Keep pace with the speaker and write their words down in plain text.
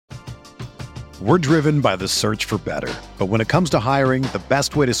We're driven by the search for better. But when it comes to hiring, the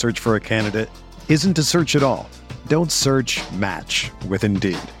best way to search for a candidate isn't to search at all. Don't search, match with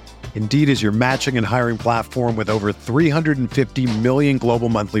Indeed. Indeed is your matching and hiring platform with over 350 million global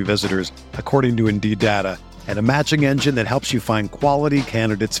monthly visitors, according to Indeed data, and a matching engine that helps you find quality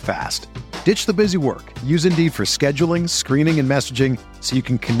candidates fast. Ditch the busy work. Use Indeed for scheduling, screening, and messaging so you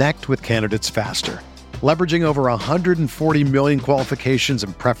can connect with candidates faster. Leveraging over 140 million qualifications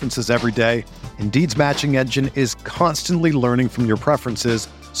and preferences every day, Indeed's matching engine is constantly learning from your preferences,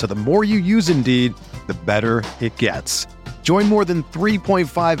 so the more you use Indeed, the better it gets. Join more than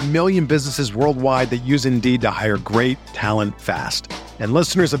 3.5 million businesses worldwide that use Indeed to hire great talent fast. And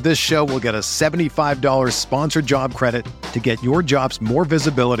listeners of this show will get a $75 sponsored job credit to get your jobs more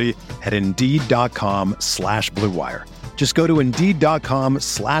visibility at Indeed.com/Blue Wire. Just go to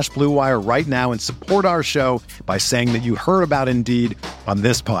Indeed.com/Blue Wire right now and support our show by saying that you heard about Indeed on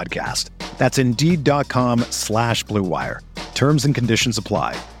this podcast. That's Indeed.com/Blue Wire. Terms and conditions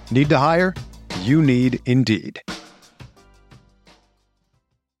apply. Need to hire? You need Indeed.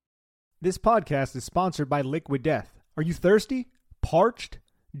 This podcast is sponsored by Liquid Death. Are you thirsty? Parched?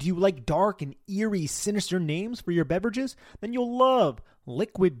 Do you like dark and eerie, sinister names for your beverages? Then you'll love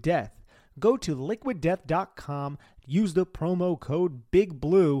Liquid Death. Go to liquiddeath.com, use the promo code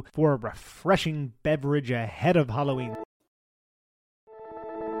BIGBLUE for a refreshing beverage ahead of Halloween.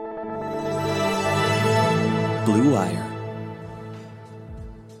 Blue Wire.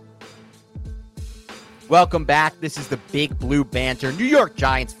 Welcome back. This is the Big Blue Banter New York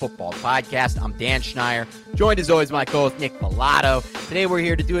Giants football podcast. I'm Dan Schneier, joined as always by my co-host Nick Pilato. Today we're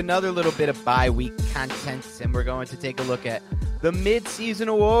here to do another little bit of bye-week content, and we're going to take a look at the mid-season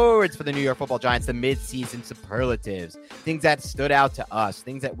awards for the New York Football Giants, the mid-season superlatives, things that stood out to us,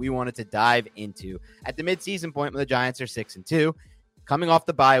 things that we wanted to dive into. At the mid-season point, when the Giants are 6-2, coming off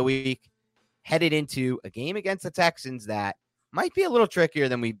the bye week, headed into a game against the Texans that might be a little trickier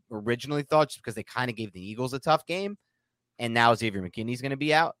than we originally thought, just because they kind of gave the Eagles a tough game. And now Xavier McKinney's going to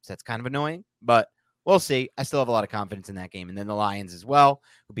be out, so that's kind of annoying. But we'll see. I still have a lot of confidence in that game. And then the Lions as well,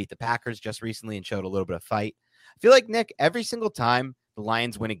 who beat the Packers just recently and showed a little bit of fight. I feel like, Nick, every single time the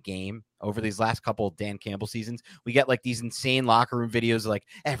Lions win a game over these last couple of Dan Campbell seasons, we get like these insane locker room videos of like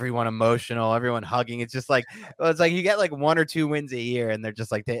everyone emotional, everyone hugging. It's just like, it's like you get like one or two wins a year and they're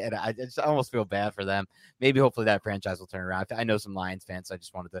just like, and I just almost feel bad for them. Maybe hopefully that franchise will turn around. I know some Lions fans, so I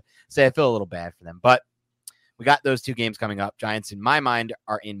just wanted to say I feel a little bad for them. But we got those two games coming up. Giants, in my mind,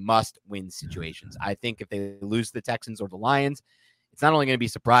 are in must-win situations. I think if they lose to the Texans or the Lions, it's not only going to be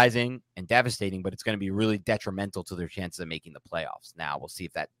surprising and devastating, but it's going to be really detrimental to their chances of making the playoffs. Now, we'll see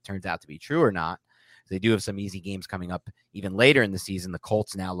if that turns out to be true or not. They do have some easy games coming up even later in the season. The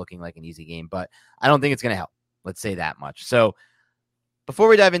Colts now looking like an easy game, but I don't think it's going to help. Let's say that much. So before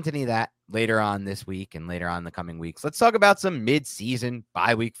we dive into any of that later on this week and later on in the coming weeks, let's talk about some mid-season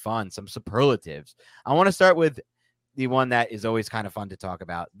bye-week fun, some superlatives. I want to start with the one that is always kind of fun to talk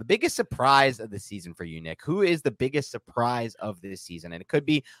about. The biggest surprise of the season for you, Nick. Who is the biggest surprise of this season? And it could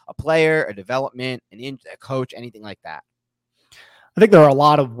be a player, a development, a coach, anything like that. I think there are a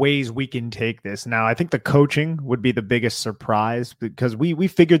lot of ways we can take this. Now, I think the coaching would be the biggest surprise because we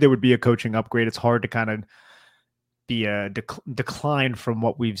figured there would be a coaching upgrade. It's hard to kind of be a decline from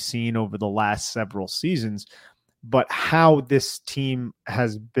what we've seen over the last several seasons. But how this team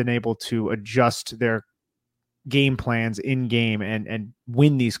has been able to adjust their game plans in game and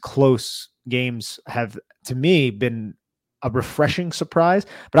win these close games have, to me, been a refreshing surprise.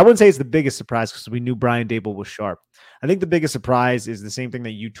 But I wouldn't say it's the biggest surprise because we knew Brian Daboll was sharp. I think the biggest surprise is the same thing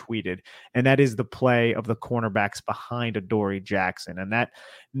that you tweeted, and that is the play of the cornerbacks behind Adoree Jackson. And that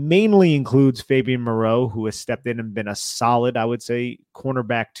mainly includes Fabian Moreau, who has stepped in and been a solid, I would say,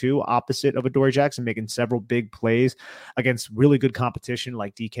 cornerback too, opposite of Adoree Jackson, making several big plays against really good competition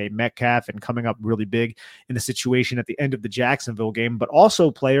like DK Metcalf and coming up really big in the situation at the end of the Jacksonville game, but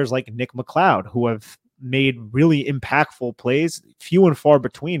also players like Nick McLeod, who have made really impactful plays, few and far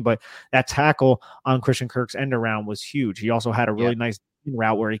between, but that tackle on Christian Kirk's end around was huge. He also had a really nice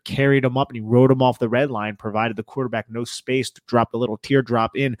route where he carried him up and he rode him off the red line, provided the quarterback no space to drop the little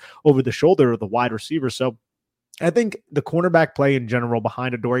teardrop in over the shoulder of the wide receiver. So I think the cornerback play in general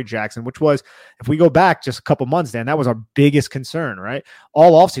behind Adoree Jackson, which was, if we go back just a couple months, Dan, that was our biggest concern, right?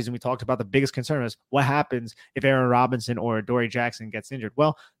 All offseason, we talked about the biggest concern is what happens if Aaron Robinson or Adoree Jackson gets injured.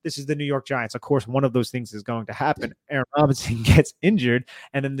 Well, this is the New York Giants. Of course, one of those things is going to happen. Aaron Robinson gets injured,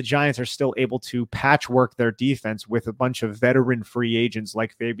 and then the Giants are still able to patchwork their defense with a bunch of veteran free agents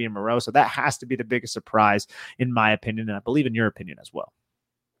like Fabian Moreau. So that has to be the biggest surprise, in my opinion, and I believe in your opinion as well.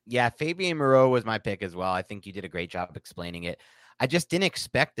 Yeah, Fabian Moreau was my pick as well. I think you did a great job explaining it. I just didn't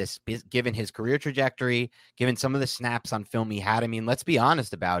expect this given his career trajectory, given some of the snaps on film he had. I mean, let's be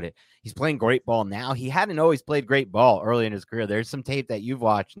honest about it. He's playing great ball now. He hadn't always played great ball early in his career. There's some tape that you've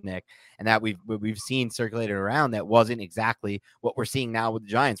watched, Nick, and that we've seen circulated around that wasn't exactly what we're seeing now with the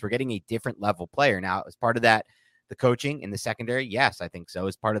Giants. We're getting a different level player. Now, as part of that, the coaching in the secondary, yes, I think so.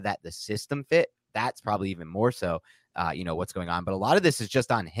 As part of that, the system fit, that's probably even more so. What's going on. But a lot of this is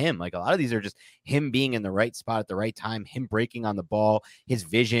just on him. Like a lot of these are just him being in the right spot at the right time, him breaking on the ball, his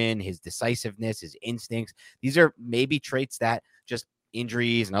vision, his decisiveness, his instincts. These are maybe traits that just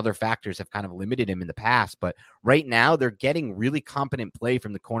injuries and other factors have kind of limited him in the past. But right now they're getting really competent play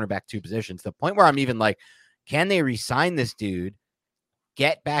from the cornerback 2 positions, to the point where I'm even like, can they re-sign this dude,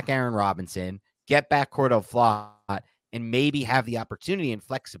 get back Aaron Robinson, get back Cordell Flott, and maybe have the opportunity and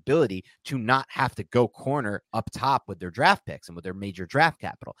flexibility to not have to go corner up top with their draft picks and with their major draft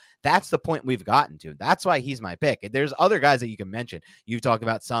capital. That's the point we've gotten to. That's why he's my pick. There's other guys that you can mention. You've talked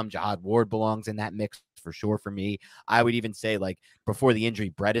about some. Jihad Ward belongs in that mix for sure for me. I would even say, like, before the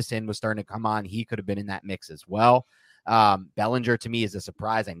injury, Bredesen was starting to come on. He could have been in that mix as well. Bellinger to me is a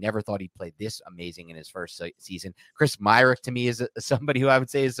surprise. I never thought he'd play this amazing in his first season. Chris Myrick to me is somebody who I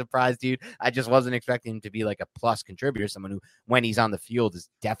would say is a surprise, dude. I just wasn't expecting him to be like a plus contributor, someone who, when he's on the field, is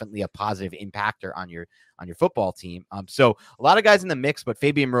definitely a positive impactor on your football team. So a lot of guys in the mix, but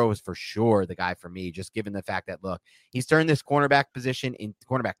Fabian Moreau is for sure the guy for me, just given the fact that, look, he's turned this cornerback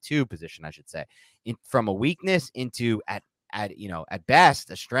 2 position, I should say, from a weakness into at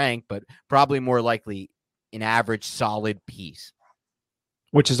best a strength, but probably more likely an average solid piece,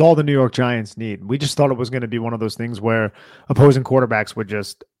 which is all the New York Giants need. We just thought it was going to be one of those things where opposing quarterbacks would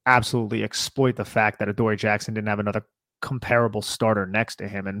just absolutely exploit the fact that Adoree Jackson didn't have another comparable starter next to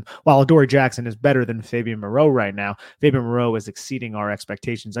him. And while Adoree Jackson is better than Fabian Moreau right now, Fabian Moreau is exceeding our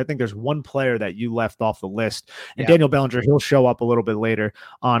expectations. I think there's one player that you left off the list, and Daniel Bellinger, he'll show up a little bit later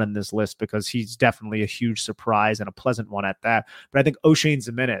on in this list because he's definitely a huge surprise and a pleasant one at that. But I think Oshane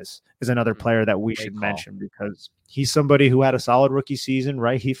Ximines is another player that we should mention because he's somebody who had a solid rookie season,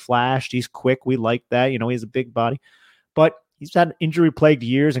 right? He flashed, he's quick. We like that. He has a big body, but he's had injury-plagued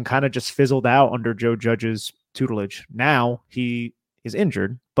years and kind of just fizzled out under Joe Judge's tutelage. Now he is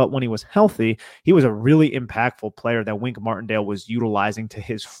injured, but when he was healthy, he was a really impactful player that Wink Martindale was utilizing to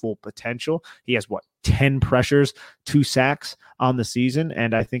his full potential. He has 10 pressures, 2 sacks on the season,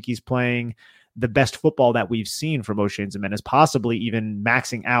 and I think he's playing the best football that we've seen from Oshane Ximines, possibly even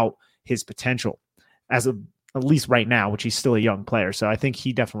maxing out his potential at least right now, which he's still a young player. So I think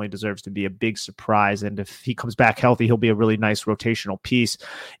he definitely deserves to be a big surprise. And if he comes back healthy, he'll be a really nice rotational piece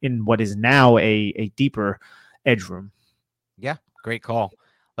in what is now a deeper edge room. Yeah, great call.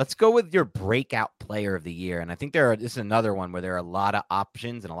 Let's go with your breakout player of the year. And I think this is another one where there are a lot of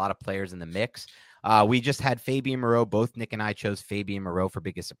options and a lot of players in the mix. We just had Fabian Moreau. Both Nick and I chose Fabian Moreau for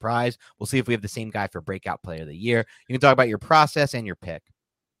biggest surprise. We'll see if we have the same guy for breakout player of the year. You can talk about your process and your pick.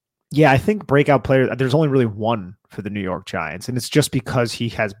 Yeah, I think breakout player, there's only really one for the New York Giants, and it's just because he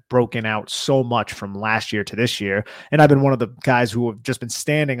has broken out so much from last year to this year. And I've been one of the guys who have just been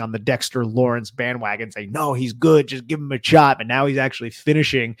standing on the Dexter Lawrence bandwagon saying, no, he's good, just give him a shot. But now he's actually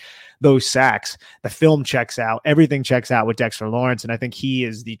finishing those sacks. The film checks out. Everything checks out with Dexter Lawrence, and I think he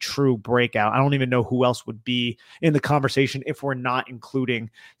is the true breakout. I don't even know who else would be in the conversation if we're not including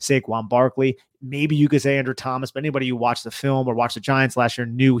Saquon Barkley. Maybe you could say Andrew Thomas, but anybody who watched the film or watched the Giants last year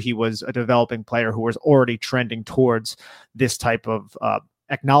knew he was a developing player who was already trending towards this type of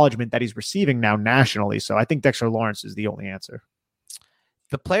acknowledgement that he's receiving now nationally. So I think Dexter Lawrence is the only answer.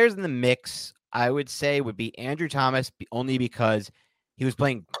 The players in the mix, I would say, would be Andrew Thomas, only because he was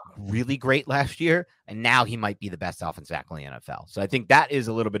playing really great last year, and now he might be the best offensive tackle in the NFL. So I think that is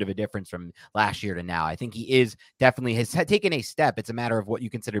a little bit of a difference from last year to now. I think he is definitely has taken a step. It's a matter of what you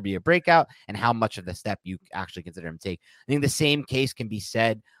consider to be a breakout and how much of the step you actually consider him to take. I think the same case can be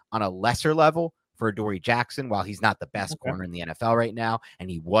said on a lesser level for Adoree Jackson. While he's not the best corner in the NFL right now,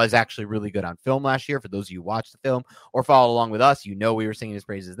 and he was actually really good on film last year, for those of you who watched the film or followed along with us, we were singing his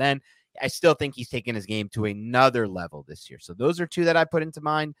praises then. I still think he's taken his game to another level this year. So those are two that I put into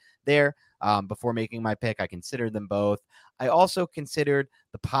mind there before making my pick. I considered them both. I also considered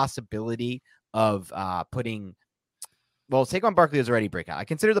the possibility of Saquon Barkley is already breakout. I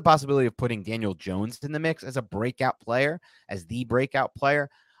consider the possibility of putting Daniel Jones in the mix as a breakout player, as the breakout player.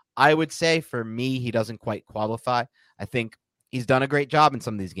 I would say for me, he doesn't quite qualify. I think he's done a great job in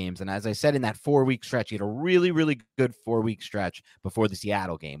some of these games. And as I said, in that 4-week stretch, he had a really, really good 4-week stretch before the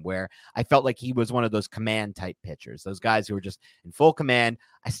Seattle game where I felt like he was one of those command type pitchers, those guys who were just in full command.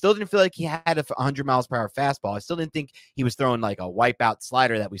 I still didn't feel like he had a 100 miles per hour fastball. I still didn't think he was throwing like a wipeout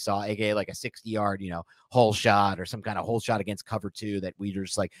slider that we saw, aka like a 60-yard, hole shot or some kind of hole shot against cover 2 that we were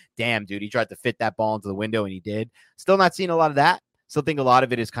just like, damn, dude, he tried to fit that ball into the window and he did. Still not seeing a lot of that. Still think a lot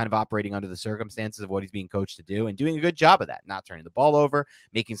of it is kind of operating under the circumstances of what he's being coached to do and doing a good job of that, not turning the ball over,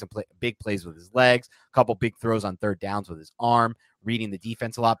 making some big plays with his legs, a couple big throws on third downs with his arm, reading the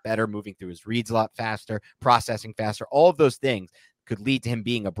defense a lot better, moving through his reads a lot faster, processing faster. All of those things could lead to him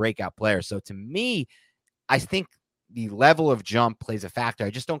being a breakout player. So to me, I think the level of jump plays a factor.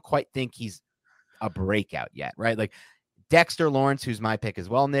 I just don't quite think he's a breakout yet, right? Like Dexter Lawrence, who's my pick as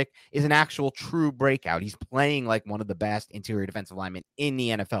well, Nick, is an actual true breakout. He's playing like one of the best interior defensive linemen in the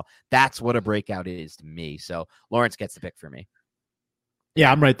NFL. That's what a breakout is to me. So Lawrence gets the pick for me. Yeah,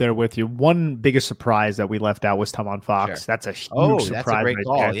 I'm right there with you. One biggest surprise that we left out was Tamon Fox. Sure. That's a huge surprise. That's a great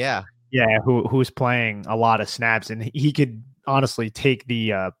call. There. Yeah. Yeah, who's playing a lot of snaps, and he could honestly take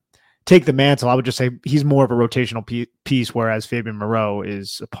the mantle. I would just say he's more of a rotational piece, whereas Fabian Moreau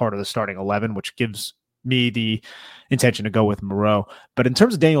is a part of the starting 11, which gives me the intention to go with Moreau. But in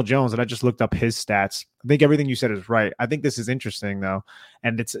terms of Daniel Jones, and I just looked up his stats, I think everything you said is right. I think this is interesting though,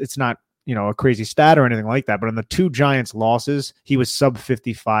 and it's not a crazy stat or anything like that, but in the 2 Giants losses, he was sub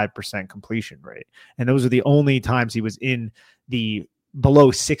 55% completion rate, and those are the only times he was in the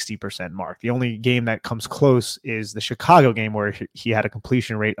below 60% mark. The only game that comes close is the Chicago game where he had a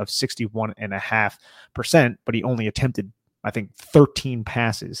completion rate of 61.5%, but he only attempted, I think, 13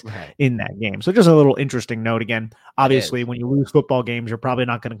 passes in that game. So just a little interesting note. Again, obviously, when you lose football games, you're probably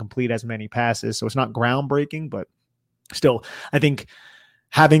not going to complete as many passes. So it's not groundbreaking, but still, I think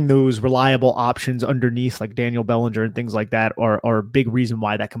having those reliable options underneath like Daniel Bellinger and things like that are a big reason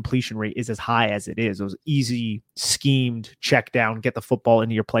why that completion rate is as high as it is. Those easy schemed check down, get the football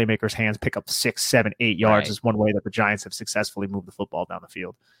into your playmaker's hands, pick up 6, 7, 8 yards is one way that the Giants have successfully moved the football down the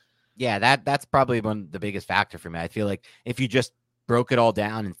field. Yeah, that's probably one of the biggest factor for me. I feel like if you just broke it all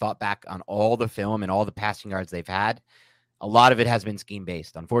down and thought back on all the film and all the passing yards they've had, a lot of it has been scheme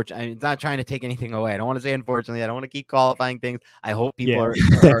based. Unfortunately, it's not trying to take anything away. I don't want to say unfortunately. I don't want to keep qualifying things. I hope people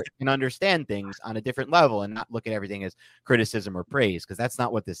can understand things on a different level and not look at everything as criticism or praise, because that's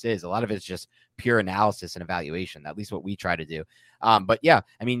not what this is. A lot of it's just pure analysis and evaluation, at least what we try to do. But yeah,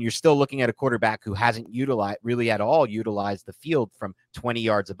 I mean, you're still looking at a quarterback who hasn't utilized the field from 20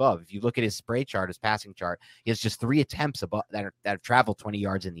 yards above. If you look at his spray chart, his passing chart, he has just 3 attempts above that have traveled 20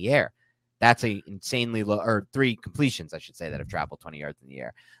 yards in the air. That's a insanely low, or 3 completions, I should say, that have traveled 20 yards in the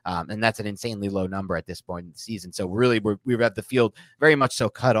air. And that's an insanely low number at this point in the season. So really, we've had the field very much so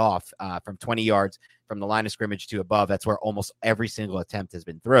cut off from 20 yards from the line of scrimmage to above. That's where almost every single attempt has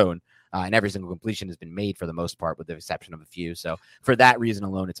been thrown. And every single completion has been made for the most part, with the exception of a few. So for that reason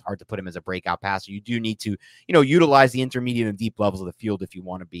alone, it's hard to put him as a breakout passer. You do need to, utilize the intermediate and deep levels of the field if you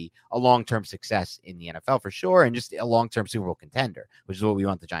want to be a long-term success in the NFL for sure, and just a long-term Super Bowl contender, which is what we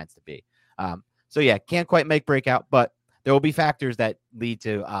want the Giants to be. So yeah, can't quite make breakout, but there will be factors that lead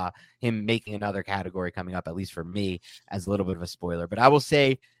to him making another category coming up, at least for me, as a little bit of a spoiler. But I will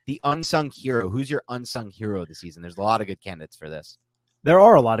say the unsung hero. Who's your unsung hero this season? There's a lot of good candidates for this. There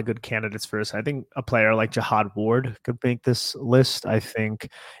are a lot of good candidates for this. I think a player like Jihad Ward could make this list. I think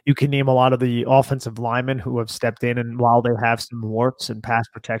you can name a lot of the offensive linemen who have stepped in, and while they have some warts and pass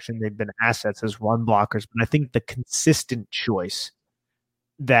protection, they've been assets as run blockers. But I think the consistent choice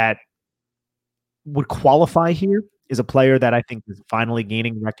that would qualify here is a player that I think is finally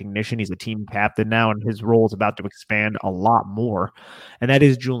gaining recognition. He's a team captain now, and his role is about to expand a lot more, and that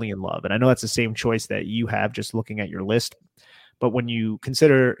is Julian Love. And I know that's the same choice that you have just looking at your list, but when you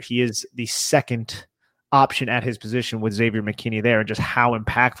consider he is the second option at his position with Xavier McKinney there, and just how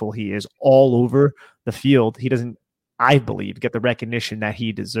impactful he is all over the field, he doesn't, I believe, get the recognition that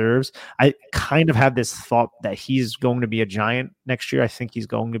he deserves. I kind of have this thought that he's going to be a Giant next year. I think he's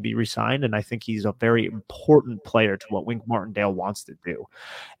going to be re-signed, and I think he's a very important player to what Wink Martindale wants to do.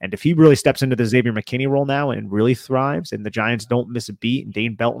 And if he really steps into the Xavier McKinney role now and really thrives, and the Giants don't miss a beat, and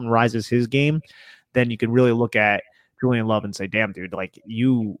Dane Belton rises his game, then you can really look at Julian Love and say, damn, dude, like,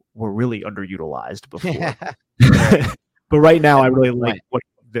 you were really underutilized before. But right now, I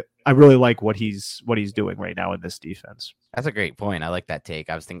really like what he's doing right now in this defense. That's a great point. I like that take.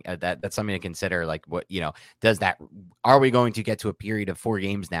 I was thinking that's something to consider. Like, what, are we going to get to a period of 4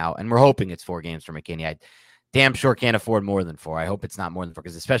 games now? And we're hoping it's 4 games for McKinney. I damn sure can't afford more than 4. I hope it's not more than 4,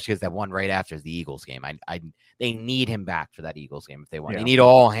 especially because that one right after is the Eagles game. They need him back for that Eagles game if they want. Yeah. They need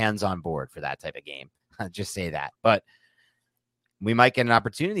all hands on board for that type of game. Just say that. But we might get an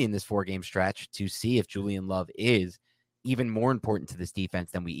opportunity in this 4-game stretch to see if Julian Love is even more important to this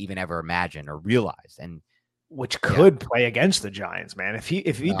defense than we even ever imagined or realized. And which could play against the Giants, man. If he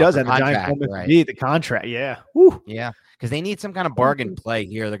does have a Giants the contract, Woo. Yeah, because they need some kind of bargain play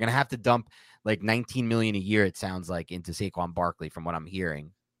here. They're going to have to dump like $19 million a year, it sounds like, into Saquon Barkley, from what I'm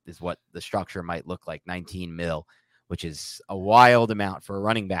hearing, is what the structure might look like, 19 mil, which is a wild amount for a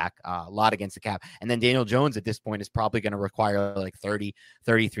running back, a lot against the cap. And then Daniel Jones at this point is probably going to require like 30,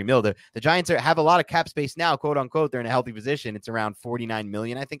 33 mil. The Giants have a lot of cap space now, quote unquote. They're in a healthy position. It's around 49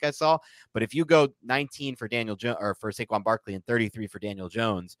 million, I think I saw. But if you go 19 for Daniel Jones or for Saquon Barkley and 33 for Daniel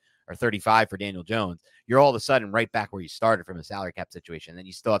Jones, or 35 for Daniel Jones, you're all of a sudden right back where you started from a salary cap situation. Then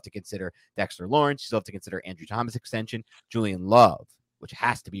you still have to consider Dexter Lawrence. You still have to consider Andrew Thomas extension, Julian Love, which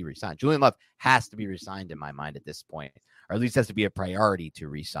has to be re-signed. Julian Love has to be re-signed in my mind at this point, or at least has to be a priority to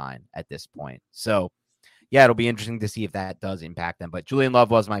re-sign at this point. So, yeah, it'll be interesting to see if that does impact them. But Julian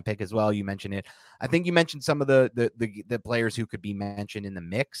Love was my pick as well. You mentioned it. I think you mentioned some of the players who could be mentioned in the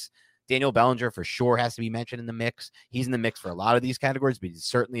mix. Daniel Bellinger for sure has to be mentioned in the mix. He's in the mix for a lot of these categories, but he's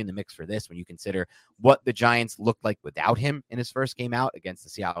certainly in the mix for this when you consider what the Giants looked like without him in his first game out against the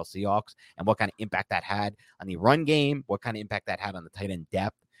Seattle Seahawks and what kind of impact that had on the run game, what kind of impact that had on the tight end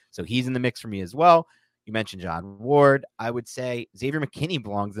depth. So he's in the mix for me as well. You mentioned John Ward. I would say Xavier McKinney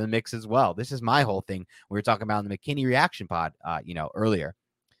belongs in the mix as well. This is my whole thing. We were talking about in the McKinney reaction pod, earlier.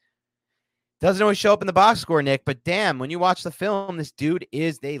 Doesn't always show up in the box score, Nick, but damn, when you watch the film, this dude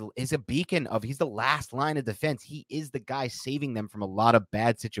is a beacon of, he's the last line of defense. He is the guy saving them from a lot of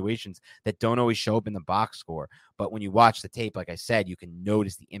bad situations that don't always show up in the box score. But when you watch the tape, like I said, you can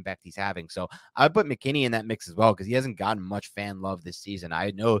notice the impact he's having. So I would put McKinney in that mix as well, because he hasn't gotten much fan love this season.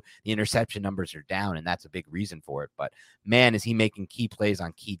 I know the interception numbers are down, and that's a big reason for it. But man, is he making key plays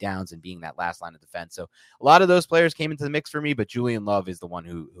on key downs and being that last line of defense. So a lot of those players came into the mix for me, but Julian Love is the one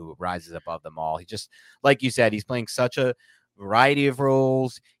who rises above them all. He just, like you said, he's playing such a variety of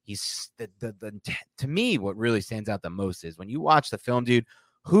roles. He's to me, what really stands out the most is when you watch the film, dude,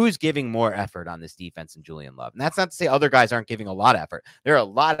 who's giving more effort on this defense than Julian Love? And that's not to say other guys aren't giving a lot of effort. There are a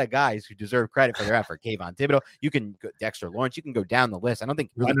lot of guys who deserve credit for their effort. Kayvon Thibodeau, you can go, Dexter Lawrence, you can go down the list. I don't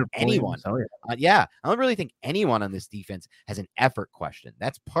think really anyone. I don't really think anyone on this defense has an effort question.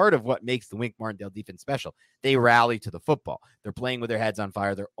 That's part of what makes the Wink Martindale defense special. They rally to the football. They're playing with their heads on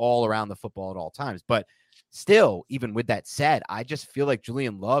fire. They're all around the football at all times. But still, even with that said, I just feel like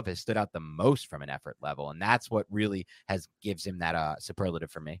Julian Love has stood out the most from an effort level, and that's what really gives him that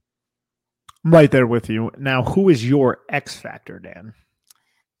superlative for me. I'm right there with you. Now, who is your X factor, Dan?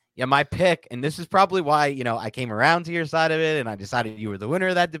 Yeah, my pick, and this is probably why, I came around to your side of it, and I decided you were the winner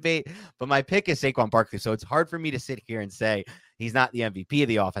of that debate, but my pick is Saquon Barkley, so it's hard for me to sit here and say he's not the MVP of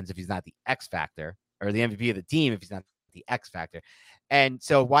the offense if he's not the X factor, or the MVP of the team if he's not the X factor. And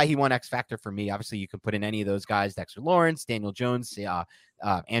so why he won X factor for me, obviously you could put in any of those guys, Dexter Lawrence, Daniel Jones,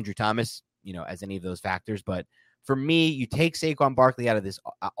 Andrew Thomas, as any of those factors. But for me, you take Saquon Barkley out of this,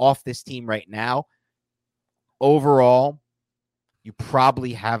 off this team right now, overall, you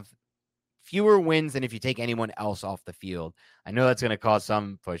probably have fewer wins than if you take anyone else off the field. I know that's going to cause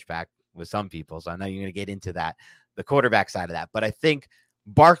some pushback with some people, so I know you're going to get into that, the quarterback side of that. But I think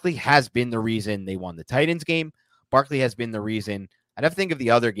Barkley has been the reason they won the Titans game. Barkley has been the reason. I'd have to think of the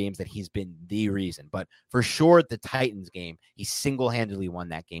other games that he's been the reason, but for sure, the Titans game, he single-handedly won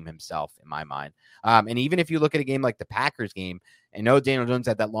that game himself, in my mind. And even if you look at a game like the Packers game, I know Daniel Jones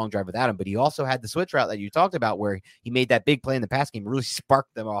had that long drive without him, but he also had the switch route that you talked about where he made that big play in the pass game, really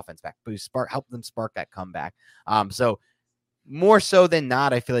sparked the offense back, helped them spark that comeback. So more so than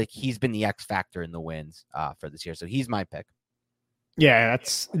not, I feel like he's been the X factor in the wins for this year. So he's my pick. Yeah,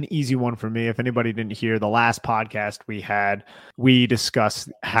 that's an easy one for me. If anybody didn't hear the last podcast we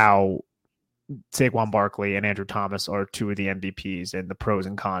discussed how Saquon Barkley and Andrew Thomas are two of the MVPs and the pros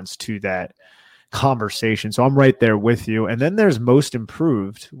and cons to that conversation. So I'm right there with you. And then there's most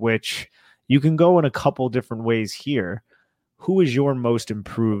improved, which you can go in a couple different ways here. Who is your most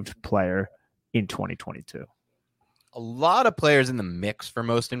improved player in 2022? A lot of players in the mix for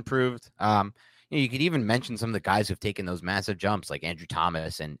most improved. You could even mention some of the guys who've taken those massive jumps, like Andrew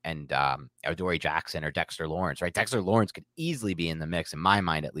Thomas and Adoree Jackson or Dexter Lawrence, right? Dexter Lawrence could easily be in the mix, in my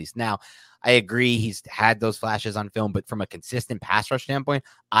mind, at least. Now, I agree he's had those flashes on film, but from a consistent pass rush standpoint,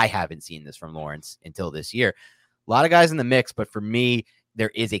 I haven't seen this from Lawrence until this year. A lot of guys in the mix, but for me,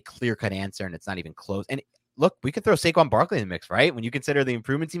 there is a clear-cut answer, and it's not even close. And look, we could throw Saquon Barkley in the mix, right? When you consider the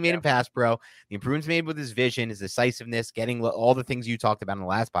improvements he made in pass pro, the improvements made with his vision, his decisiveness, getting all the things you talked about in the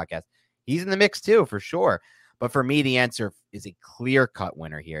last podcast, he's in the mix too, for sure. But for me, the answer is a clear-cut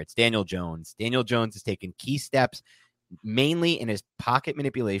winner here. It's Daniel Jones. Daniel Jones has taken key steps mainly in his pocket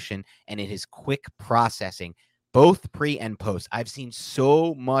manipulation and in his quick processing, both pre and post. I've seen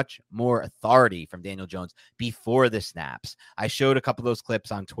so much more authority from Daniel Jones before the snaps. I showed a couple of those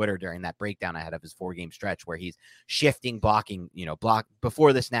clips on Twitter during that breakdown I had of his 4-game stretch where he's shifting, blocking, block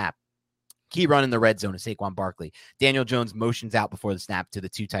before the snap. Key run in the red zone to Saquon Barkley. Daniel Jones motions out before the snap to the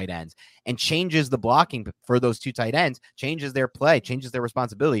 2 tight ends and changes the blocking for those 2 tight ends, changes their play, changes their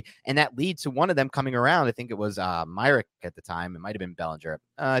responsibility. And that leads to one of them coming around. I think it was Myrick at the time. It might have been Bellinger.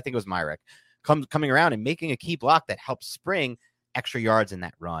 I think it was Myrick coming around and making a key block that helps spring extra yards in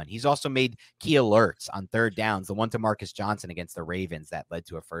that run. He's also made key alerts on 3rd downs, the one to Marcus Johnson against the Ravens that led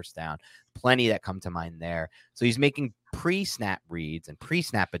to a 1st down. Plenty that come to mind there. So he's making pre-snap reads and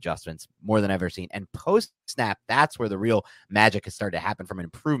pre-snap adjustments more than I've ever seen. And post-snap, that's where the real magic has started to happen from an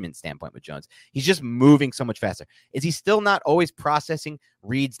improvement standpoint with Jones. He's just moving so much faster. Is he still not always processing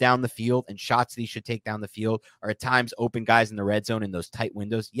reads down the field and shots that he should take down the field, or at times open guys in the red zone in those tight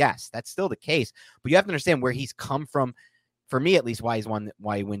windows? Yes, that's still the case. But you have to understand where he's come from. For me, at least, why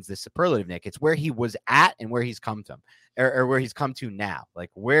he wins this superlative, Nick. It's where he was at and where he's come to, or where he's come to now. Like,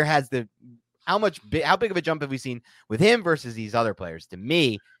 how big of a jump have we seen with him versus these other players? To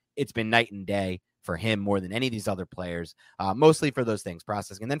me, it's been night and day for him more than any of these other players, mostly for those things,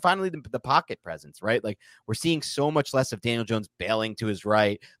 processing. And then finally, the pocket presence, right? Like, we're seeing so much less of Daniel Jones bailing to his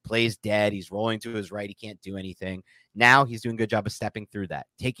right, plays dead, he's rolling to his right, he can't do anything. Now he's doing a good job of stepping through that,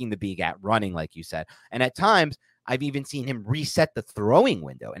 taking the big at, running, like you said. And at times, I've even seen him reset the throwing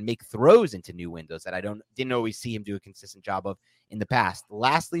window and make throws into new windows that I didn't always see him do a consistent job of in the past.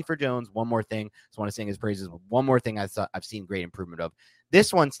 Lastly, for Jones, one more thing. Just want to sing his praises. One more thing I've seen great improvement of.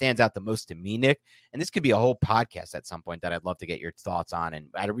 This one stands out the most to me, Nick, and this could be a whole podcast at some point that I'd love to get your thoughts on. And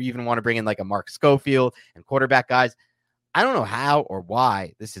I even want to bring in like a Mark Schofield and quarterback guys. I don't know how or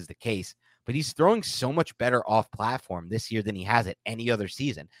why this is the case, but he's throwing so much better off platform this year than he has at any other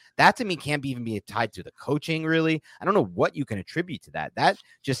season. That to me can't even be tied to the coaching, really. I don't know what you can attribute to that. That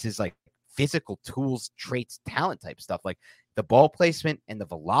just is like physical tools, traits, talent type stuff. Like the ball placement and the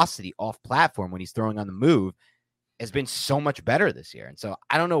velocity off platform when he's throwing on the move has been so much better this year. And so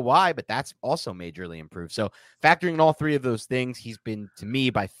I don't know why, but that's also majorly improved. So factoring in all 3 of those things, he's been, to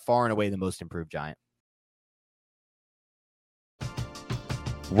me, by far and away the most improved Giant.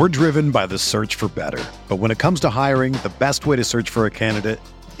 We're driven by the search for better. But when it comes to hiring, the best way to search for a candidate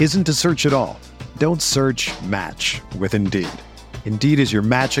isn't to search at all. Don't search, match with Indeed. Indeed is your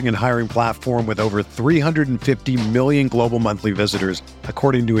matching and hiring platform with over 350 million global monthly visitors,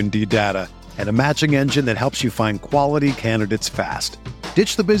 according to Indeed data, and a matching engine that helps you find quality candidates fast.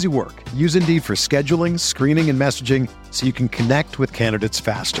 Ditch the busy work. Use Indeed for scheduling, screening, and messaging so you can connect with candidates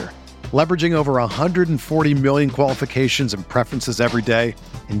faster. Leveraging over 140 million qualifications and preferences every day,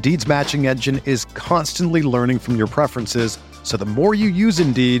 Indeed's matching engine is constantly learning from your preferences, so the more you use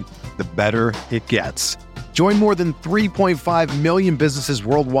Indeed, the better it gets. Join more than 3.5 million businesses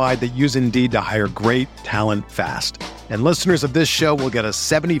worldwide that use Indeed to hire great talent fast. And listeners of this show will get a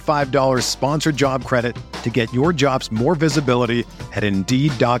 $75 sponsored job credit to get your jobs more visibility at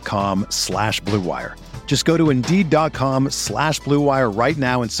Indeed.com/Blue Wire. Just go to Indeed.com/Blue Wire right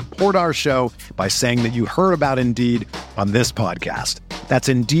now and support our show by saying that you heard about Indeed on this podcast. That's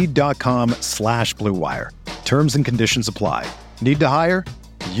Indeed.com/Blue Wire. Terms and conditions apply. Need to hire?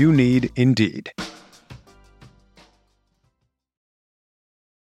 You need Indeed.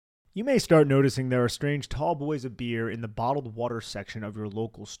 You may start noticing there are strange tall boys of beer in the bottled water section of your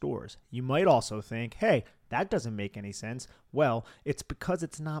local stores. You might also think, hey, that doesn't make any sense. Well, it's because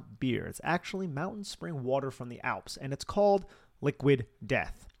it's not beer. It's actually mountain spring water from the Alps, and it's called Liquid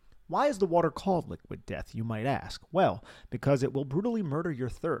Death. Why is the water called Liquid Death, you might ask? Well, because it will brutally murder your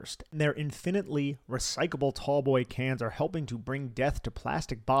thirst. And their infinitely recyclable tallboy cans are helping to bring death to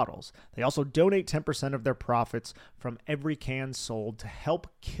plastic bottles. They also donate 10% of their profits from every can sold to help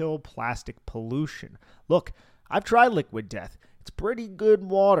kill plastic pollution. Look, I've tried Liquid Death. It's pretty good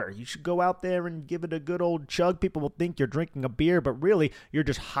water. You should go out there and give it a good old chug. People will think you're drinking a beer, but really, you're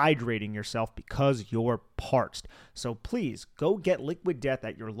just hydrating yourself because you're parched. So please, go get Liquid Death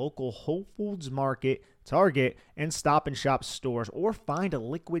at your local Whole Foods Market, Target, and Stop and Shop stores, or find a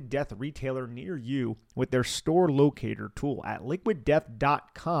Liquid Death retailer near you with their store locator tool at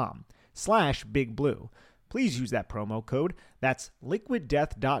liquiddeath.com/Big Blue. Please use that promo code. That's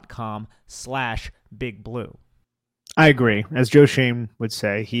liquiddeath.com/Big Blue. I agree. As Joe Shane would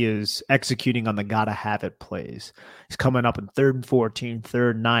say, he is executing on the gotta have it plays. He's coming up in 3rd and 14,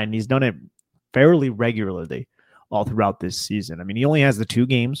 3rd and 9. He's done it fairly regularly all throughout this season. I mean, he only has the 2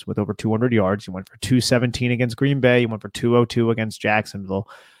 games with over 200 yards. He went for 217 against Green Bay. He went for 202 against Jacksonville.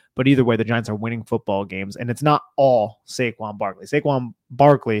 But either way, the Giants are winning football games, and it's not all Saquon Barkley. Saquon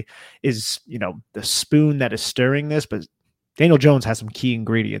Barkley is, the spoon that is stirring this, but Daniel Jones has some key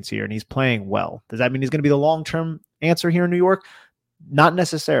ingredients here, and he's playing well. Does that mean he's going to be the long-term answer here in New York? Not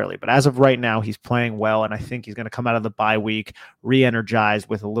necessarily, but as of right now, he's playing well, and I think he's going to come out of the bye week re-energized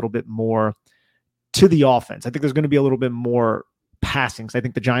with a little bit more to the offense. I think there's going to be a little bit more passing. So I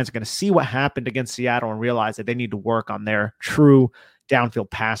think the Giants are going to see what happened against Seattle and realize that they need to work on their true downfield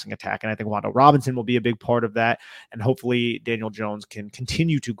passing attack. And I think Wan'Dale Robinson will be a big part of that. And hopefully Daniel Jones can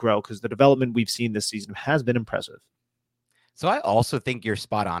continue to grow because the development we've seen this season has been impressive. So I also think you're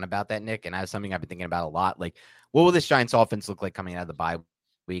spot on about that, Nick. And that's something I've been thinking about a lot. Like, what will this Giants offense look like coming out of the bye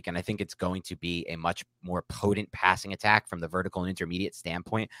week? And I think it's going to be a much more potent passing attack from the vertical and intermediate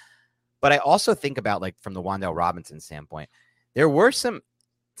standpoint. But I also think about, like, from the Wan'Dale Robinson standpoint, there were some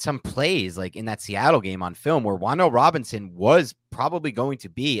plays like in that Seattle game on film where Wan'Dale Robinson was probably going to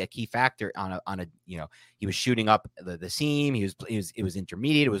be a key factor on a he was shooting up the seam. It was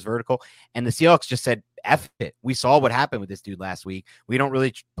intermediate. It was vertical. And the Seahawks just said, F it. We saw what happened with this dude last week. We don't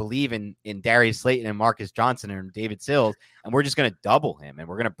really believe in Darius Slayton and Marcus Johnson and David Sills. And we're just going to double him and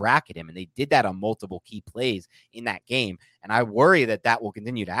we're going to bracket him. And they did that on multiple key plays in that game. And I worry that will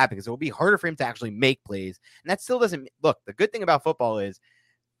continue to happen because it will be harder for him to actually make plays. And that still doesn't look. The good thing about football is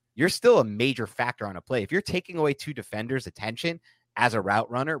you're still a major factor on a play. If you're taking away two defenders' attention as a route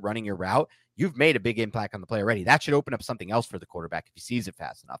runner, running your route, you've made a big impact on the play already. That should open up something else for the quarterback if he sees it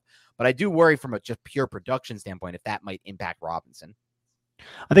fast enough. But I do worry from a just pure production standpoint if that might impact Robinson.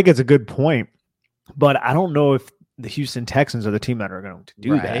 I think it's a good point, but I don't know if the Houston Texans are the team that are going to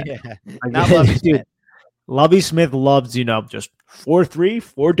do that. Yeah. Not Lovie Smith. Lovie Smith loves, just 4-3,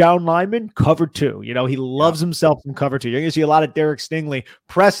 4 down linemen, cover 2. He loves himself in cover 2. You're going to see a lot of Derek Stingley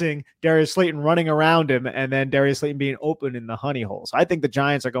pressing Darius Slayton, running around him, and then Darius Slayton being open in the honey hole. So I think the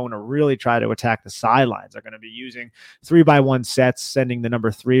Giants are going to really try to attack the sidelines. They're going to be using 3-by-1 sets, sending the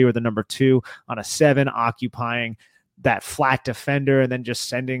number 3 or the number 2 on a 7, occupying that flat defender, and then just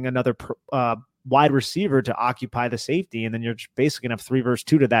sending another wide receiver to occupy the safety, and then you're basically going to have 3 versus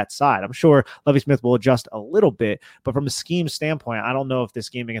 2 to that side. I'm sure Lovie Smith will adjust a little bit, but from a scheme standpoint, I don't know if this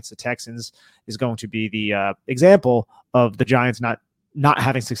game against the Texans is going to be the example of the Giants not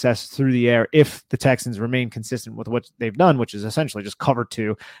having success through the air if the Texans remain consistent with what they've done, which is essentially just cover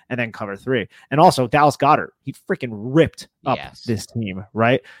 2 and then cover 3. And also Dallas Goedert, he freaking ripped up this team,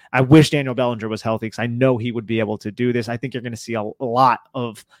 right? I wish Daniel Bellinger was healthy because I know he would be able to do this. I think you're going to see a lot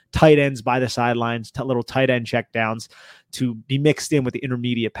of tight ends by the sidelines, little tight end check downs to be mixed in with the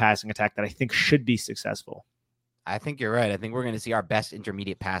intermediate passing attack that I think should be successful. I think you're right. I think we're going to see our best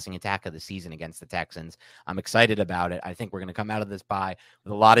intermediate passing attack of the season against the Texans. I'm excited about it. I think we're going to come out of this bye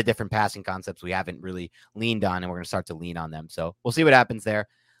with a lot of different passing concepts we haven't really leaned on, and we're going to start to lean on them. So we'll see what happens there.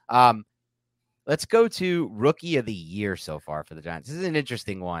 Let's go to Rookie of the Year so far for the Giants. This is an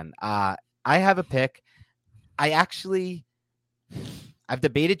interesting one. I have a pick. I've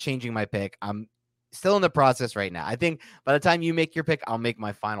debated changing my pick. I'm still in the process right now. I think by the time you make your pick, I'll make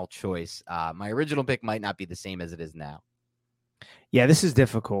my final choice. My original pick might not be the same as it is now. Yeah, this is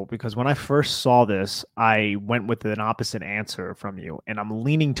difficult because when I first saw this, I went with an opposite answer from you, and I'm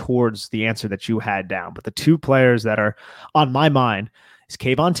leaning towards the answer that you had down. But the 2 players that are on my mind is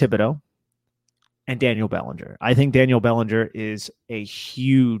Kayvon Thibodeau and Daniel Bellinger. I think Daniel Bellinger is a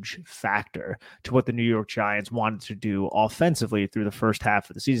huge factor to what the New York Giants wanted to do offensively through the first half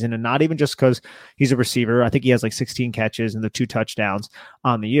of the season. And not even just because he's a receiver. I think he has like 16 catches and the 2 touchdowns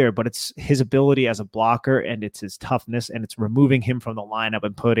on the year, but it's his ability as a blocker, and it's his toughness, and it's removing him from the lineup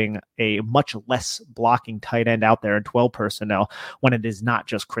and putting a much less blocking tight end out there in 12 personnel when it is not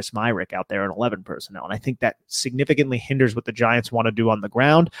just Chris Myrick out there in 11 personnel. And I think that significantly hinders what the Giants want to do on the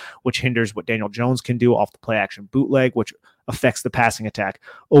ground, which hinders what Daniel Jones can do off the play action bootleg, which affects the passing attack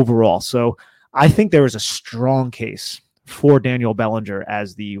overall. So I think there is a strong case for Daniel Bellinger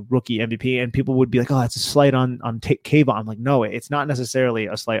as the rookie MVP, and people would be like, oh, that's a slight on Kayvon. I'm like, no, it's not necessarily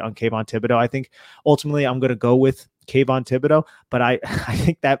a slight on Kayvon Thibodeau. I think ultimately I'm going to go with Kayvon Thibodeau, but I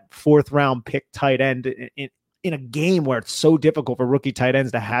think that 4th round pick tight end in a game where it's so difficult for rookie tight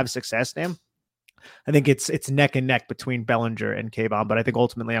ends to have success, Dan, I think it's neck and neck between Bellinger and Kayvon, but I think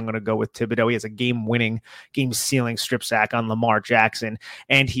ultimately I'm going to go with Thibodeau. He has a game-winning, game-sealing strip sack on Lamar Jackson,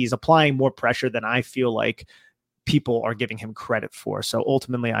 and he's applying more pressure than I feel like people are giving him credit for. So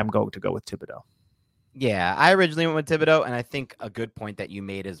ultimately, I'm going to go with Thibodeau. Yeah, I originally went with Thibodeau, and I think a good point that you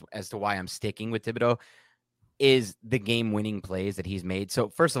made as to why I'm sticking with Thibodeau is the game-winning plays that he's made. So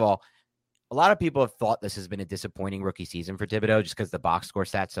first of all, a lot of people have thought this has been a disappointing rookie season for Thibodeau just because the box score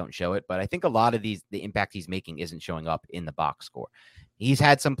stats don't show it. But I think a lot of the impact he's making isn't showing up in the box score. He's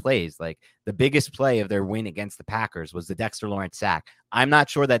had some plays. Like the biggest play of their win against the Packers was the Dexter Lawrence sack. I'm not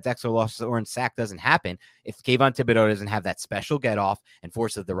sure that Dexter Lawrence sack doesn't happen if Kayvon Thibodeau doesn't have that special get off and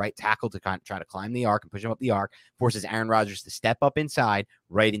forces the right tackle to try to climb the arc and push him up the arc, forces Aaron Rodgers to step up inside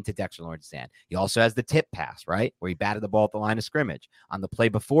right into Dexter Lawrence's hand. He also has the tip pass, right, where he batted the ball at the line of scrimmage on the play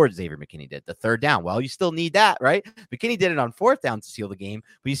before Xavier McKinney did the third down. Well, you still need that, right? McKinney did it on fourth down to seal the game,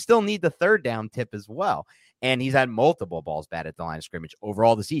 but you still need the third down tip as well. And he's had multiple balls batted at the line of scrimmage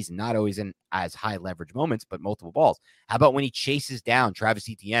overall the season, not always in as high leverage moments, but multiple balls. How about when he chases down Travis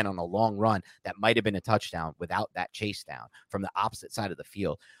Etienne on a long run that might have been a touchdown without that chase down from the opposite side of the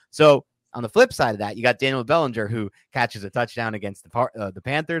field? So on the flip side of that, you got Daniel Bellinger, who catches a touchdown against the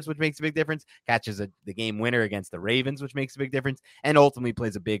Panthers, which makes a big difference, catches the game winner against the Ravens, which makes a big difference, and ultimately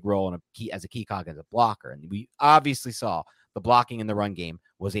plays a big role as a key cog as a blocker. And we obviously saw the blocking in the run game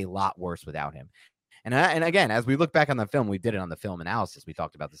was a lot worse without him. And again, as we look back on the film, we did it on the film analysis. We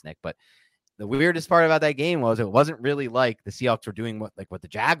talked about this, Nick, but the weirdest part about that game was it wasn't really like the Seahawks were doing what the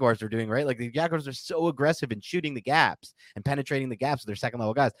Jaguars were doing, right? Like the Jaguars are so aggressive in shooting the gaps and penetrating the gaps with their second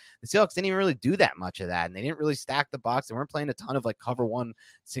level guys. The Seahawks didn't even really do that much of that, and they didn't really stack the box. They weren't playing a ton of like cover one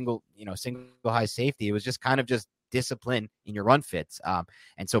single high safety. It was just kind of just discipline in your run fits.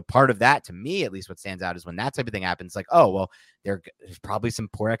 And so part of that, to me, at least what stands out is when that type of thing happens, like, oh, well, there's probably some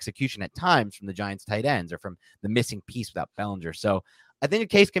poor execution at times from the Giants tight ends or from the missing piece without Bellinger. So I think a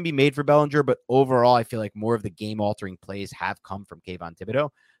case can be made for Bellinger, but overall, I feel like more of the game-altering plays have come from Kayvon Thibodeau.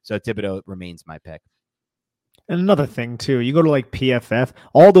 So Thibodeau remains my pick. And another thing, too, you go to like PFF,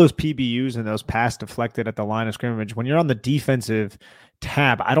 all those PBUs and those pass deflected at the line of scrimmage, when you're on the defensive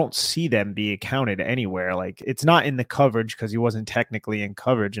tab, I don't see them be accounted anywhere. Like it's not in the coverage because he wasn't technically in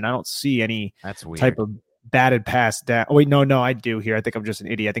coverage, and I don't see any type of batted pass down. Oh, wait, no, I do here. I think I'm just an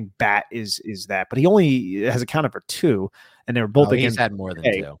idiot. I think bat is that, but he only has accounted for 2, and they were both against. He's had more than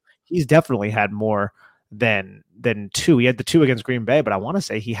 2. He's definitely had more than 2. He had the 2 against Green Bay, but I want to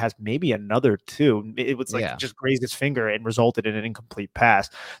say he has maybe another 2. It was like just grazed his finger and resulted in an incomplete pass.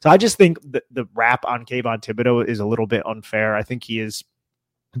 So I just think the rap on Kayvon Thibodeau is a little bit unfair. I think he is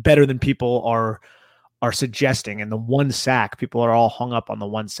better than people are suggesting. And the 1 sack, people are all hung up on the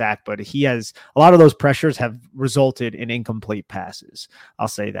 1 sack, but he has a lot of those pressures have resulted in incomplete passes. I'll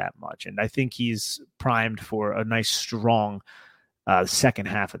say that much. And I think he's primed for a nice, strong second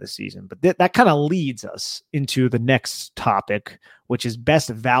half of the season. But that kind of leads us into the next topic, which is best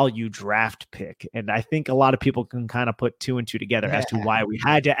value draft pick. And I think a lot of people can kind of put 2 and 2 together as to why we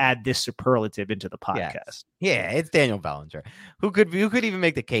had to add this superlative into the podcast. Yeah, it's Daniel Bellinger. Who could even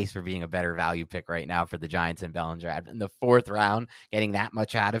make the case for being a better value pick right now for the Giants and Bellinger in the 4th round, getting that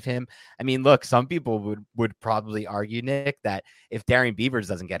much out of him? I mean, look, some people would probably argue, Nick, that if Darian Beavers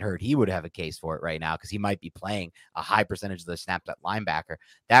doesn't get hurt, he would have a case for it right now because he might be playing a high percentage of the snaps at linebacker.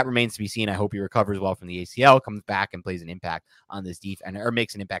 That remains to be seen. I hope he recovers well from the ACL, comes back and plays an impact on this defense, or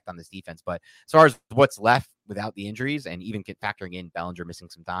makes an impact on this defense. But as far as what's left without the injuries and even factoring in Bellinger missing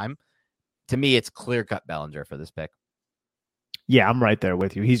some time, to me, it's clear-cut Bellinger for this pick. Yeah, I'm right there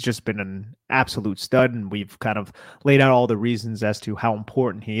with you. He's just been an absolute stud, and we've kind of laid out all the reasons as to how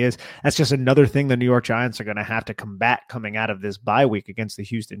important he is. That's just another thing the New York Giants are going to have to combat coming out of this bye week against the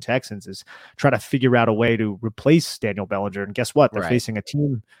Houston Texans is try to figure out a way to replace Daniel Bellinger. And guess what? They're facing a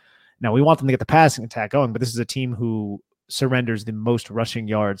team. Now, we want them to get the passing attack going, but this is a team who surrenders the most rushing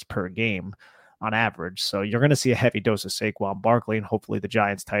yards per game on average. So you're going to see a heavy dose of Saquon Barkley, and hopefully the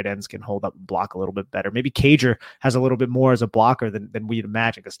Giants tight ends can hold up and block a little bit better. Maybe Cager has a little bit more as a blocker than we'd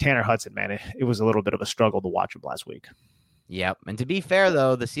imagine, because Tanner Hudson, man, it was a little bit of a struggle to watch him last week. Yep. And to be fair,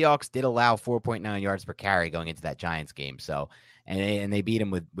 though, the Seahawks did allow 4.9 yards per carry going into that Giants game. So, and they beat him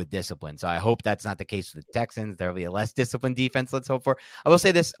with discipline. So I hope that's not the case for the Texans. There'll be a less disciplined defense, let's hope for. I will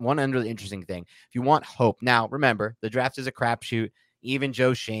say this one really interesting thing. If you want hope, now remember, the draft is a crapshoot. Even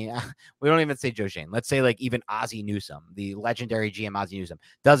Joe Schoen, we don't even say Joe Schoen. Let's say like even Ozzie Newsome, the legendary GM Ozzie Newsome,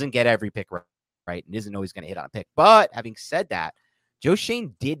 doesn't get every pick right and isn't always going to hit on a pick. But having said that, Joe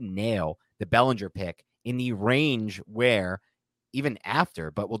Schoen did nail the Bellinger pick in the range where, even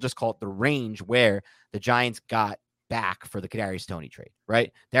after, but we'll just call it the range where the Giants got back for the Kadarius Toney trade,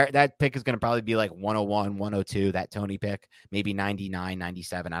 right? That pick is going to probably be like 101, 102, that Toney pick, maybe 99,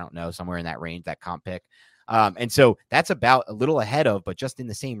 97, I don't know, somewhere in that range, that comp pick. And so that's about a little ahead of, but just in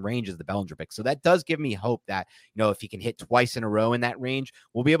the same range as the Bellinger pick. So that does give me hope that, you know, if he can hit twice in a row in that range,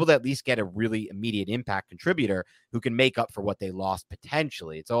 we'll be able to at least get a really immediate impact contributor who can make up for what they lost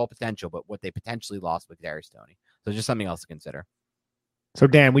potentially. It's all potential, but what they potentially lost with Kadarius Toney. So just something else to consider. So,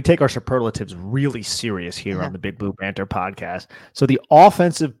 Dan, we take our superlatives really serious here on the Big Blue Banter podcast. So the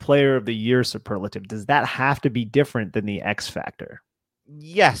Offensive Player of the Year superlative, does that have to be different than the X Factor?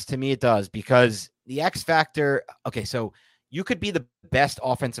 Yes, to me it does, because the X factor. Okay, so you could be the best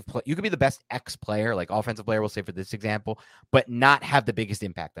offensive player. You could be the best X player, like offensive player, we'll say for this example, but not have the biggest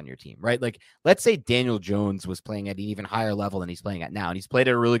impact on your team, right? Like, let's say Daniel Jones was playing at an even higher level than he's playing at now. And he's played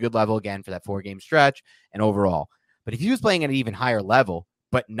at a really good level again for that 4-game stretch and overall. But if he was playing at an even higher level,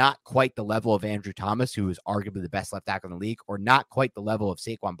 but not quite the level of Andrew Thomas, who is arguably the best left tackle in the league, or not quite the level of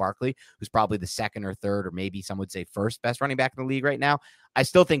Saquon Barkley, who's probably the second or third, or maybe some would say first best running back in the league right now, I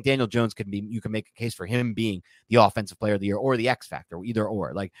still think Daniel Jones you can make a case for him being the offensive player of the year or the X factor, either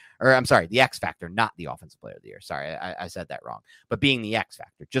or. The X factor, not the offensive player of the year. Sorry, I said that wrong. But being the X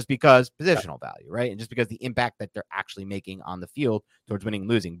factor, just because positional value, right? And just because the impact that they're actually making on the field towards winning and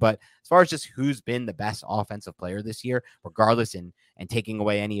losing. But as far as just who's been the best offensive player this year, regardless and taking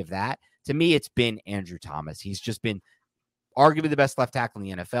away any of that, to me, it's been Andrew Thomas. He's just been arguably the best left tackle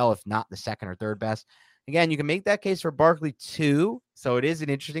in the NFL, if not the second or third best. Again, you can make that case for Barkley too, so it is an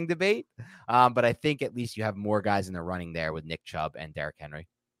interesting debate. But I think at least you have more guys in the running there with Nick Chubb and Derrick Henry.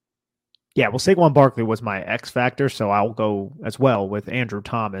 Yeah, well, Saquon Barkley was my X factor, so I'll go as well with Andrew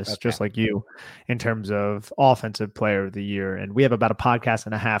Thomas, just like you, in terms of offensive player of the year. And we have about a podcast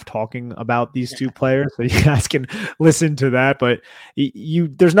and a half talking about these two players, so you guys can listen to that. But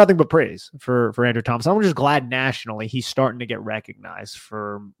there's nothing but praise for Andrew Thomas. I'm just glad nationally he's starting to get recognized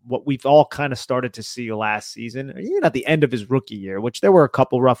for what we've all kind of started to see last season, even at the end of his rookie year, which there were a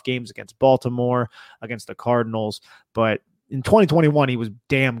couple rough games against Baltimore, against the Cardinals, but in 2021, he was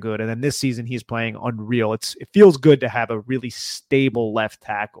damn good. And then this season, he's playing unreal. It feels good to have a really stable left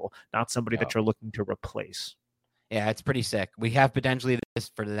tackle, not somebody that you're looking to replace. Yeah, it's pretty sick. We have potentially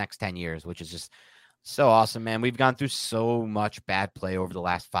this for the next 10 years, which is just so awesome, man. We've gone through so much bad play over the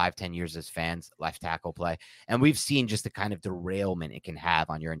last 5-10 years as fans, left tackle play. And we've seen just the kind of derailment it can have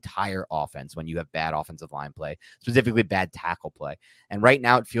on your entire offense when you have bad offensive line play, specifically bad tackle play. And right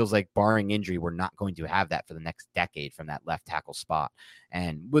now it feels like, barring injury, we're not going to have that for the next decade from that left tackle spot.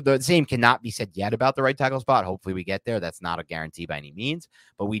 And the same cannot be said yet about the right tackle spot. Hopefully we get there. That's not a guarantee by any means,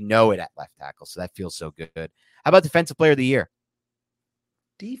 but we know it at left tackle. So that feels so good. How about defensive player of the year?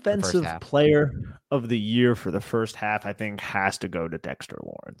 Defensive player of the year for the first half, I think, has to go to Dexter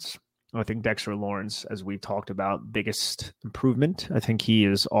Lawrence. I think Dexter Lawrence, as we talked about, biggest improvement. I think he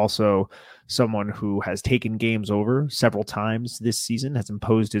is also someone who has taken games over several times this season, has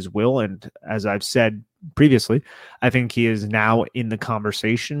imposed his will. And as I've said previously, I think he is now in the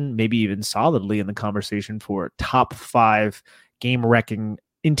conversation, maybe even solidly in the conversation for top 5 game-wrecking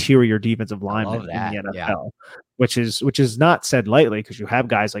interior defensive lineman in the NFL, which is not said lightly, because you have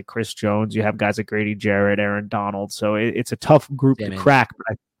guys like Chris Jones, you have guys like Grady Jarrett, Aaron Donald. So it's a tough group to crack.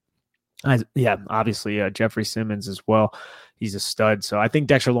 But obviously Jeffrey Simmons as well. He's a stud. So I think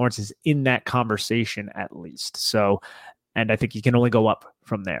Dexter Lawrence is in that conversation at least. So, and I think he can only go up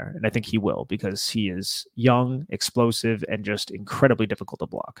from there. And I think he will, because he is young, explosive, and just incredibly difficult to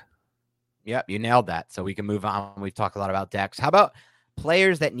block. Yep, you nailed that. So we can move on. We've talked a lot about Dex. How about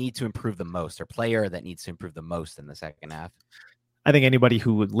players that need to improve the most, or player that needs to improve the most in the second half? I think anybody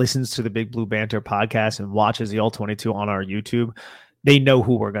who listens to the Big Blue Banter podcast and watches the All-22 on our YouTube, they know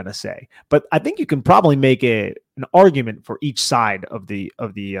who we're going to say. But I think you can probably make an argument for each side of the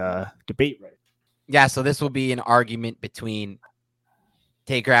debate, right? Yeah, so this will be an argument between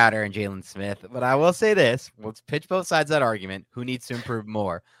Tay Crowder and Jaylon Smith. But I will say this. Let's pitch both sides of that argument. Who needs to improve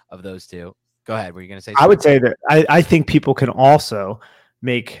more of those two? Go ahead. Were you going to say something? I would say that I think people can also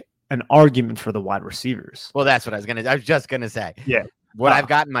make an argument for the wide receivers. Well, that's what I was just going to say. Yeah. What I've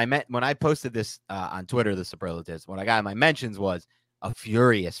gotten when I posted this on Twitter, the superlatives, what I got in my mentions was a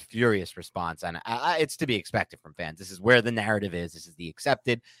furious response. And it's to be expected from fans. This is where the narrative is. This is the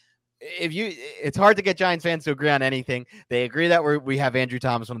accepted. It's hard to get Giants fans to agree on anything. They agree that we have Andrew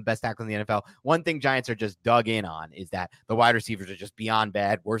Thomas, one of the best tackles in the NFL. One thing Giants are just dug in on is that the wide receivers are just beyond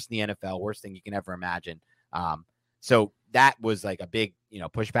bad, worse in the NFL, worst thing you can ever imagine. So that was like a big,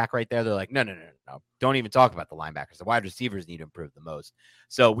 pushback right there. They're like, no. Don't even talk about the linebackers. The wide receivers need to improve the most.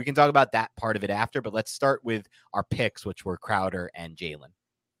 So we can talk about that part of it after, but let's start with our picks, which were Crowder and Jaylon.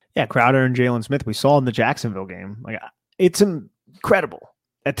 Yeah, Crowder and Jaylon Smith. We saw in the Jacksonville game. Like, it's incredible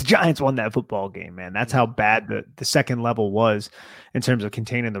that the Giants won that football game, man. That's how bad the second level was in terms of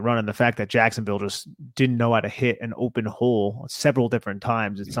containing the run, and the fact that Jacksonville just didn't know how to hit an open hole several different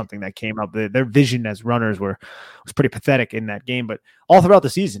times. It's something that came up. Their vision as runners was pretty pathetic in that game, but all throughout the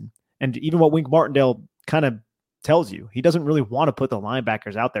season, and even what Wink Martindale kind of tells you, he doesn't really want to put the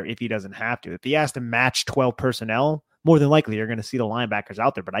linebackers out there if he doesn't have to. If he has to match 12 personnel, more than likely you're going to see the linebackers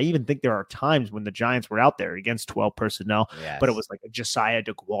out there. But I even think there are times when the Giants were out there against 12 personnel, but it was like a Josiah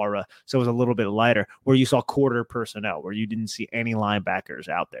DeGuara, so it was a little bit lighter, where you saw quarter personnel, where you didn't see any linebackers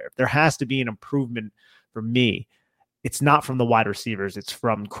out there. There has to be an improvement for me. It's not from the wide receivers. It's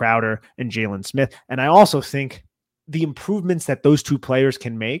from Crowder and Jalen Smith. And I also think the improvements that those two players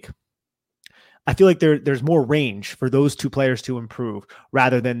can make, I feel like there's more range for those two players to improve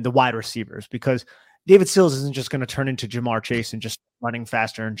rather than the wide receivers, because David Sills isn't just going to turn into Jamar Chase and just running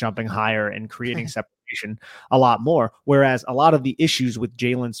faster and jumping higher and creating separation a lot more. Whereas a lot of the issues with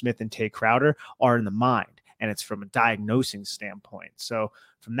Jalen Smith and Tay Crowder are in the mind, and it's from a diagnosing standpoint. So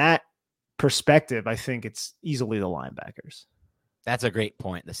from that perspective, I think it's easily the linebackers. That's a great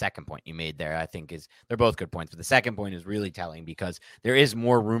point. The second point you made there, I think they're both good points, but the second point is really telling because there is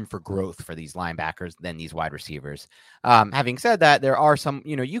more room for growth for these linebackers than these wide receivers. Having said that, there are some,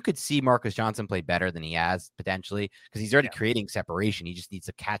 you could see Marcus Johnson play better than he has potentially because he's already creating separation. He just needs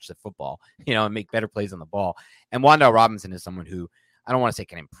to catch the football, and make better plays on the ball. And Wan'Dale Robinson is someone who I don't want to say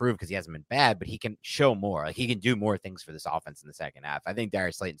can improve because he hasn't been bad, but he can show more. Like he can do more things for this offense in the second half. I think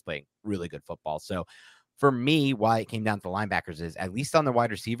Darius Slayton's playing really good football. So for me, why it came down to the linebackers is at least on the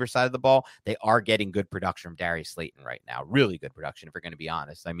wide receiver side of the ball, they are getting good production from Darius Slayton right now. Really good production, if we're going to be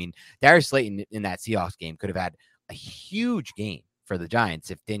honest. I mean, Darius Slayton in that Seahawks game could have had a huge game for the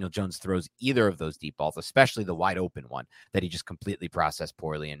Giants if Daniel Jones throws either of those deep balls, especially the wide open one that he just completely processed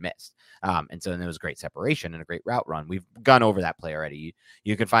poorly and missed. And so then there was great separation and a great route run. We've gone over that play already.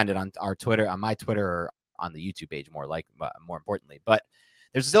 You can find it on our Twitter, on my Twitter, or on the YouTube page more importantly. But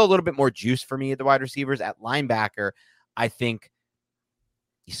there's still a little bit more juice for me at the wide receivers. At linebacker, I think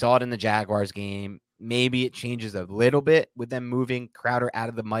you saw it in the Jaguars game. Maybe it changes a little bit with them moving Crowder out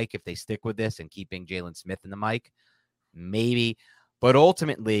of the mic if they stick with this and keeping Jalen Smith in the mic. Maybe. But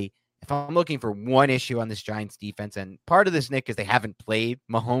ultimately, if I'm looking for one issue on this Giants defense, and part of this, Nick, is they haven't played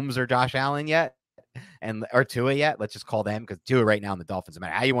Mahomes or Josh Allen yet, or Tua yet. Let's just call them, because Tua right now in the Dolphins, no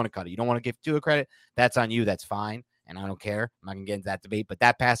matter how you want to cut it, you don't want to give Tua credit, that's on you. That's fine. And I don't care. I'm not going to get into that debate, but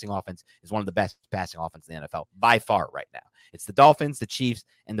that passing offense is one of the best passing offense in the NFL by far right now. It's the Dolphins, the Chiefs,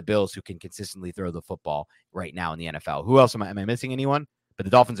 and the Bills who can consistently throw the football right now in the NFL. Who else am I missing anyone? But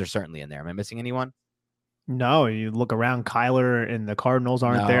the Dolphins are certainly in there. Am I missing anyone? No, you look around, Kyler and the Cardinals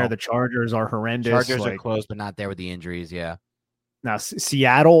aren't there. The Chargers are horrendous. Chargers are close, but not there with the injuries. Yeah. Now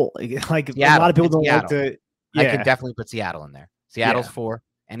Seattle, like Seattle, a lot of people don't like to. Yeah. I could definitely put Seattle in there. Seattle's 4.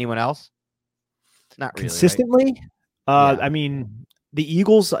 Anyone else? Not really. Consistently? Right? I mean, the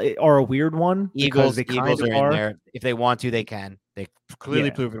Eagles are a weird one. Eagles are in there. If they want to, they can. They've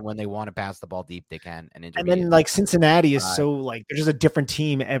clearly proven when they want to pass the ball deep, they can. And then like Cincinnati is so like they're just a different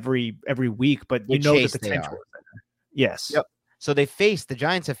team every week, but you know the potential is there. Yes. Yep. So the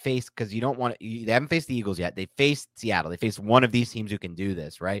Giants have faced, because they haven't faced the Eagles yet. They faced Seattle. They faced one of these teams who can do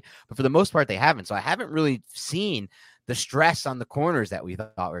this, right? But for the most part, they haven't. So I haven't really seen the stress on the corners that we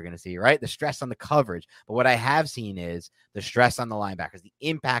thought we were going to see, right? The stress on the coverage. But what I have seen is the stress on the linebackers, the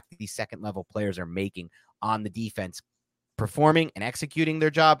impact these second-level players are making on the defense, performing and executing their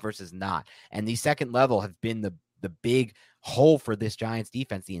job versus not. And the second level have been the big hole for this Giants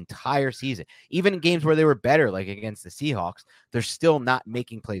defense the entire season. Even in games where they were better, like against the Seahawks, they're still not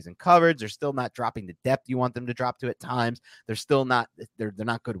making plays in coverage. They're still not dropping the depth you want them to drop to at times. They're still not, they're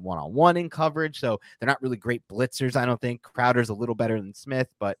not good one-on-one in coverage. So they're not really great blitzers. I don't think Crowder's a little better than Smith,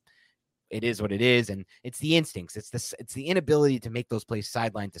 but it is what it is. And it's the instincts. It's the inability to make those plays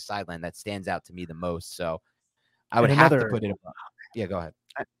sideline to sideline that stands out to me the most. So I would have to put it above. Yeah, go ahead.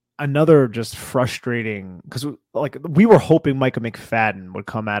 Another just frustrating, because like we were hoping Micah McFadden would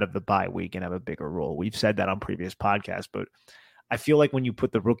come out of the bye week and have a bigger role. We've said that on previous podcasts, but I feel like when you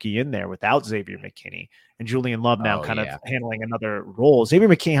put the rookie in there without Xavier McKinney and Julian Love now of handling another role, Xavier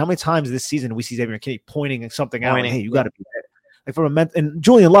McKinney, how many times this season do we see Xavier McKinney pointing something out? Like, hey, you got to be there. Like and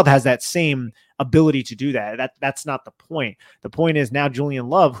Julian Love has that same ability to do that. That's not the point. The point is now Julian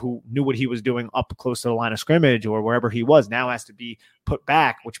Love, who knew what he was doing up close to the line of scrimmage or wherever he was, now has to be put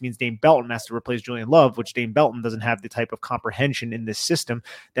back, which means Dane Belton has to replace Julian Love, which Dane Belton doesn't have the type of comprehension in this system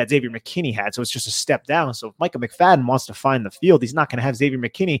that Xavier McKinney had. So it's just a step down. So if Micah McFadden wants to find the field, he's not going to have Xavier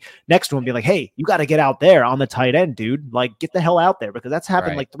McKinney next to him be like, hey, you got to get out there on the tight end, dude. Like, get the hell out there, because that's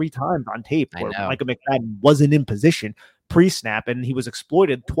happened like 3 times on tape where Micah McFadden wasn't in position pre-snap, and he was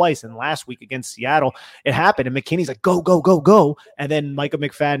exploited twice. And last week against Seattle, it happened, and McKinney's like, go, go, go, go. And then Micah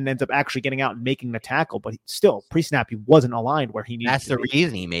McFadden ends up actually getting out and making the tackle, but still, pre-snap, he wasn't aligned where he needed That's to the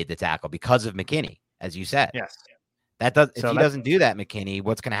reason he made the tackle, because of McKinney, as you said. Yes. If he doesn't do that, McKinney,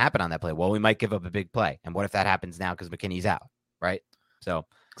 what's going to happen on that play? Well, we might give up a big play. And what if that happens now because McKinney's out, right? So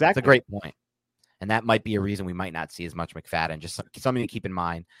exactly. That's a great point. And that might be a reason we might not see as much McFadden. Just something to keep in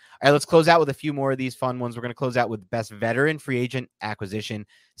mind. All right, let's close out with a few more of these fun ones. We're going to close out with best veteran free agent acquisition,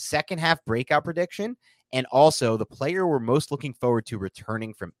 second half breakout prediction, and also the player we're most looking forward to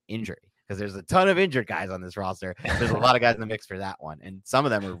returning from injury. Because there's a ton of injured guys on this roster. There's a lot of guys in the mix for that one. And some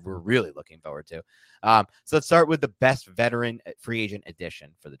of them we're really looking forward to. So let's start with the best veteran free agent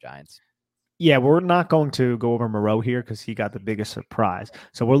addition for the Giants. Yeah, we're not going to go over Moreau here because he got the biggest surprise.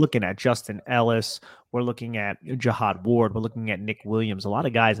 So we're looking at Justin Ellis. We're looking at Jihad Ward. We're looking at Nick Williams. A lot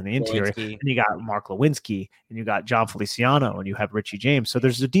of guys in the interior. And you got Mark Lewinsky, and you got John Feliciano, and you have Richie James. So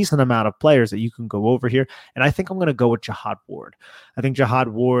there's a decent amount of players that you can go over here. And I think I'm going to go with Jihad Ward. I think Jihad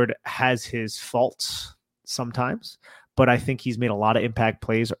Ward has his faults sometimes, but I think he's made a lot of impact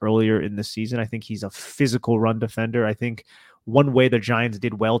plays earlier in the season. I think he's a physical run defender. I think one way the Giants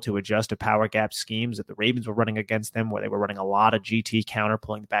did well to adjust to power gap schemes that the Ravens were running against them, where they were running a lot of GT counter,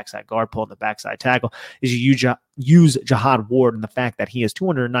 pulling the backside guard, pulling the backside tackle, is you use Jihad Ward and the fact that he is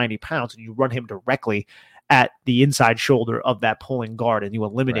 290 pounds and you run him directly at the inside shoulder of that pulling guard and you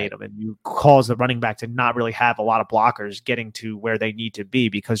eliminate him and you cause the running back to not really have a lot of blockers getting to where they need to be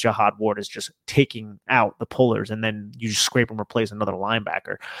because Jihad Ward is just taking out the pullers and then you just scrape and replace another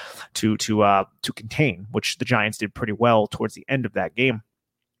linebacker to contain, which the Giants did pretty well towards the end of that game.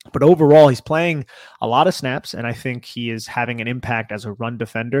 But overall, he's playing a lot of snaps, and I think he is having an impact as a run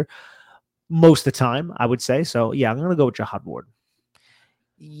defender most of the time, I would say. So, yeah, I'm going to go with Jihad Ward.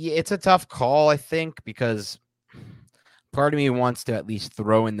 Yeah, it's a tough call, I think, because part of me wants to at least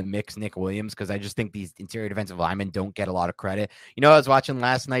throw in the mix Nick Williams because I just think these interior defensive linemen don't get a lot of credit. You know, I was watching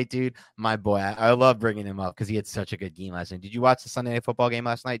last night, dude. My boy, I love bringing him up because he had such a good game last night. Did you watch the Sunday Night Football game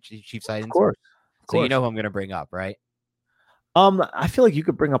last night, Chiefs Titans? Of course. So you know who I'm going to bring up, right? I feel like you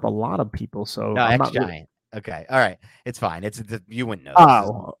could bring up a lot of people. So no, I'm ex-Giant. Really... Okay, all right, it's fine. You wouldn't know.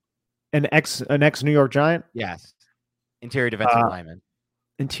 Oh, an ex New York Giant. Yes, interior defensive lineman.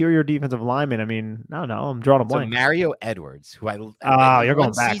 Interior defensive lineman. I mean, no, I'm drawing a blank. So Mario Edwards, who you're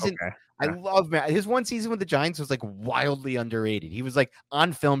going back. Season, okay. I love his one season with the Giants was like wildly underrated. He was like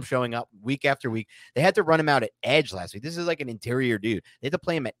on film showing up week after week. They had to run him out at edge last week. This is like an interior dude. They had to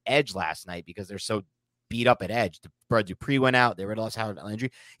play him at edge last night because they're so beat up at edge. Brad Dupree went out. They lost Howard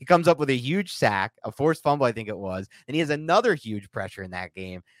Landry. He comes up with a huge sack, a forced fumble, I think it was. And he has another huge pressure in that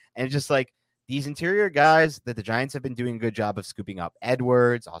game. And it's just like, these interior guys that the Giants have been doing a good job of scooping up,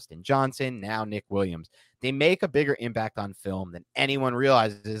 Edwards, Austin Johnson, now Nick Williams, they make a bigger impact on film than anyone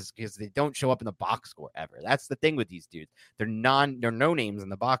realizes because they don't show up in the box score ever. That's the thing with these dudes. They're no names in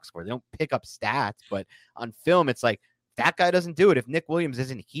the box score. They don't pick up stats, but on film, it's like that guy doesn't do it. If Nick Williams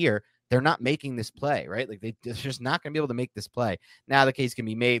isn't here, they're not making this play, right? Like they're just not going to be able to make this play. Now the case can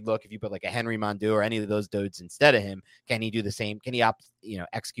be made. Look, if you put like a Henry Mondeau or any of those dudes instead of him, can he do the same? Can he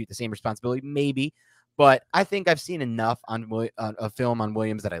execute the same responsibility? Maybe. But I think I've seen enough on a film on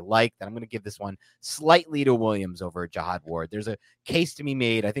Williams that I like that I'm going to give this one slightly to Williams over Jihad Ward. There's a case to be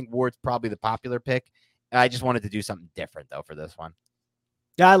made. I think Ward's probably the popular pick. I just wanted to do something different though for this one.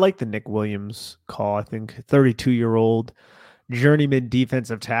 Yeah, I like the Nick Williams call. I think 32-year-old journeyman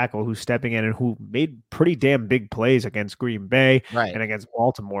defensive tackle who's stepping in and who made pretty damn big plays against Green Bay and against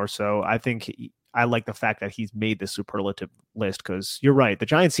Baltimore. So I think I like the fact that he's made the superlative list because you're right. The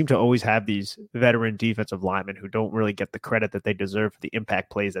Giants seem to always have these veteran defensive linemen who don't really get the credit that they deserve for the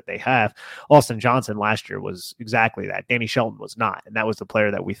impact plays that they have. Austin Johnson last year was exactly that. Danny Shelton was not, and that was the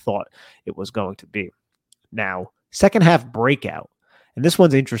player that we thought it was going to be. Now, second half breakout. And this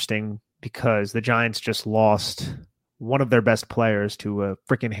one's interesting because the Giants just lost one of their best players to a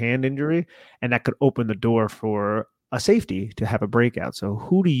freaking hand injury, and that could open the door for a safety to have a breakout. So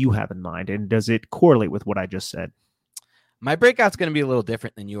who do you have in mind, and does it correlate with what I just said? My breakout's going to be a little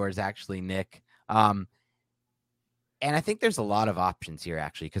different than yours, actually, Nick. And I think there's a lot of options here,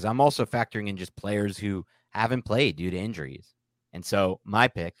 actually, because I'm also factoring in just players who haven't played due to injuries. And so my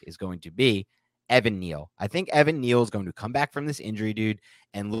pick is going to be Evan Neal. I think Evan Neal is going to come back from this injury, dude,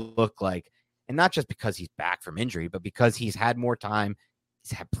 and look like, and not just because he's back from injury, but because he's had more time,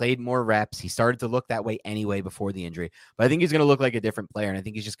 he's played more reps. He started to look that way anyway before the injury. But I think he's going to look like a different player, and I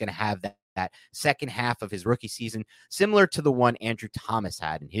think he's just going to have that second half of his rookie season, similar to the one Andrew Thomas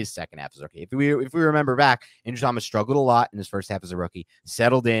had in his second half as a rookie. If we remember back, Andrew Thomas struggled a lot in his first half as a rookie,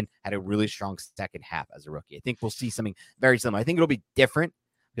 settled in, had a really strong second half as a rookie. I think we'll see something very similar. I think it'll be different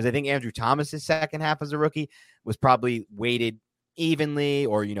because I think Andrew Thomas's second half as a rookie was probably weighted evenly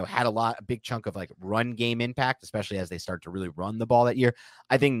or, had a big chunk of like run game impact, especially as they start to really run the ball that year.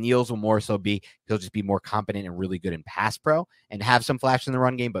 I think Neal's will more so he'll just be more competent and really good in pass pro and have some flash in the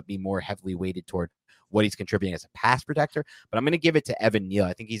run game, but be more heavily weighted toward what he's contributing as a pass protector. But I'm going to give it to Evan Neal.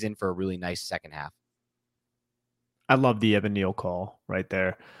 I think he's in for a really nice second half. I love the Evan Neal call right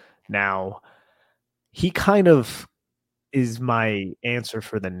there. Now, he kind of is my answer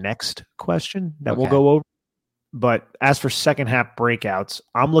for the next question that we'll go over. But as for second half breakouts,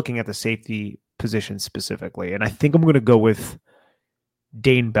 I'm looking at the safety position specifically, and I think I'm going to go with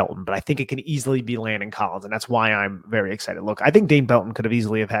Dane Belton, but I think it can easily be Landon Collins, and that's why I'm very excited. Look, I think Dane Belton could have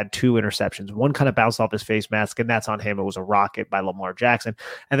easily have had 2 interceptions. One kind of bounced off his face mask, and that's on him. It was a rocket by Lamar Jackson.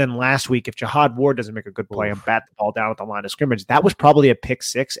 And then last week, if Jihad Ward doesn't make a good play and bat the ball down at the line of scrimmage, that was probably a pick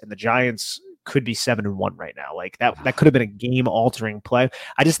 6, and the Giants could be 7-1 right now. Like that could have been a game-altering play.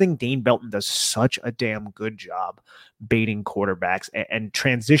 I just think Dane Belton does such a damn good job baiting quarterbacks and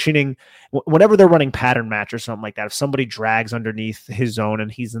transitioning whenever they're running pattern match or something like that. If somebody drags underneath his zone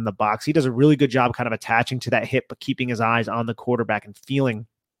and he's in the box, he does a really good job kind of attaching to that hip, but keeping his eyes on the quarterback and feeling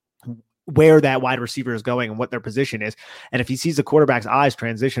where that wide receiver is going and what their position is. And if he sees the quarterback's eyes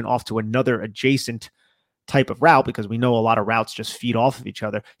transition off to another adjacent type of route, because we know a lot of routes just feed off of each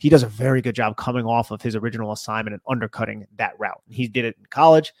other, he does a very good job coming off of his original assignment and undercutting that route. He did it in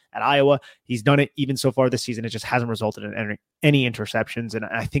college at Iowa. He's done it even so far this season. It just hasn't resulted in any interceptions, and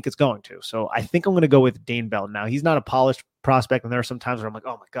I think it's going to. So I think I'm going to go with Dane Belton. Now, he's not a polished prospect, and there are some times where I'm like,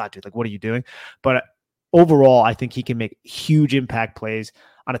 oh my God, dude, like, what are you doing? But overall, I think he can make huge impact plays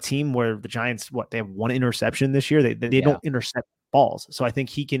on a team where the Giants, they have 1 interception this year. They don't intercept balls. So I think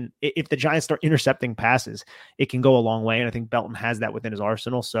he can, if the Giants start intercepting passes, it can go a long way. And I think Belton has that within his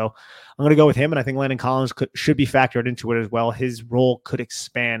arsenal. So I'm going to go with him. And I think Landon Collins should be factored into it as well. His role could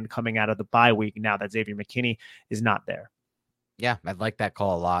expand coming out of the bye week now that Xavier McKinney is not there. Yeah, I like that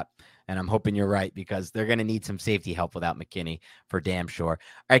call a lot. And I'm hoping you're right, because they're going to need some safety help without McKinney for damn sure.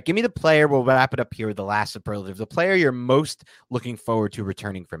 All right, give me the player. We'll wrap it up here with the last superlative. The player you're most looking forward to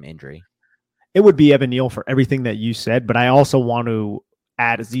returning from injury. It would be Evan Neal for everything that you said, but I also want to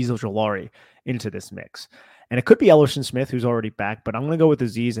add Azeez Ojulari into this mix. And it could be Elerson Smith, who's already back, but I'm going to go with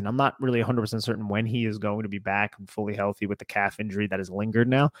Azeez, and I'm not really 100% certain when he is going to be back and fully healthy with the calf injury that has lingered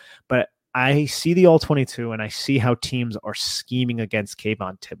now. But I see the All-22, and I see how teams are scheming against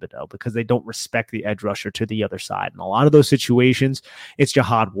Kayvon Thibodeaux because they don't respect the edge rusher to the other side. And a lot of those situations, it's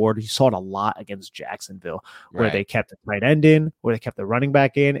Jihad Ward. You saw it a lot against Jacksonville, where they kept the tight end in, where they kept the running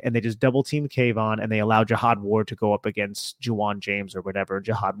back in, and they just double-teamed Kayvon, and they allowed Jihad Ward to go up against Juwan James or whatever.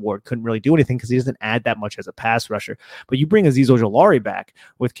 Jihad Ward couldn't really do anything because he doesn't add that much as a pass rusher. But you bring Azeez Ojulari back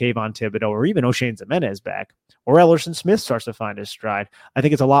with Kayvon Thibodeaux, or even Oshane Ximines back, or Elerson Smith starts to find his stride, I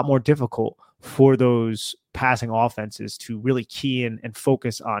think it's a lot more difficult for those passing offenses to really key in and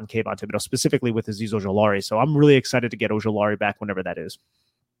focus on Kayvon Thibodeaux, specifically with Azeez Ojulari. So I'm really excited to get Ojulari back whenever that is.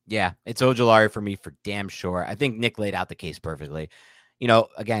 Yeah, it's Ojulari for me for damn sure. I think Nick laid out the case perfectly. You know,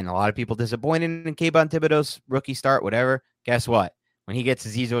 again, a lot of people disappointed in Kayvon Thibodeaux's rookie start, whatever. Guess what? When he gets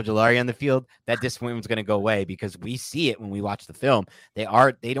Azeez Ojulari on the field, that disappointment's going to go away, because we see it when we watch the film. They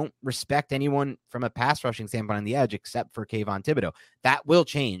don't respect anyone from a pass rushing standpoint on the edge except for Kayvon Thibodeaux. That will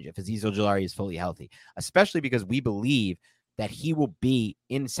change if Azeez Ojulari is fully healthy, especially because we believe that he will be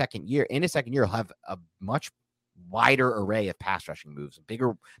in his second year. In his second year, he'll have a much wider array of pass rushing moves, a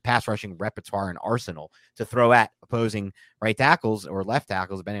bigger pass rushing repertoire and arsenal to throw at opposing right tackles or left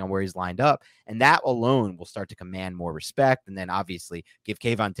tackles, depending on where he's lined up. And that alone will start to command more respect. And then obviously give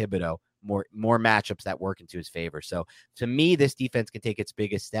Kayvon Thibodeaux more matchups that work into his favor. So to me, this defense can take its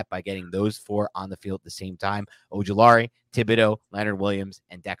biggest step by getting those 4 on the field at the same time: Ojulari, Thibodeaux, Leonard Williams,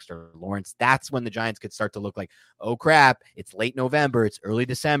 and Dexter Lawrence. That's when the Giants could start to look like, oh crap, it's late November, it's early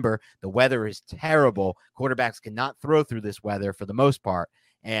December, the weather is terrible, quarterbacks cannot throw through this weather for the most part.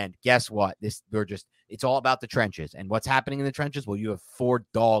 And guess what? It's all about the trenches. And what's happening in the trenches? Well, you have 4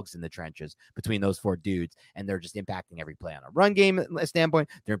 dogs in the trenches between those 4 dudes, and they're just impacting every play on a run game standpoint.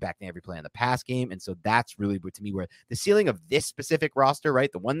 They're impacting every play on the pass game. And so that's really, to me, where the ceiling of this specific roster,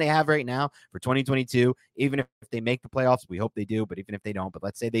 right, the one they have right now for 2022, even if they make the playoffs, we hope they do, but even if they don't, but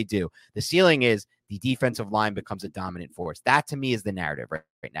let's say they do, the ceiling is the defensive line becomes a dominant force. That, to me, is the narrative right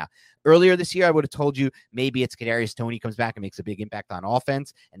now. Earlier this year, I would have told you maybe it's Kadarius Toney comes back and makes a big impact on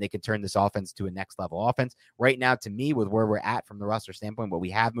offense, and they can turn this offense to a next level offense. Right now, to me, with where we're at from the roster standpoint, what we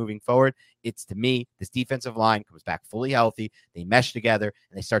have moving forward, it's, to me, this defensive line comes back fully healthy. They mesh together,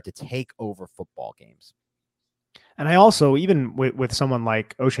 and they start to take over football games. And I also, even with someone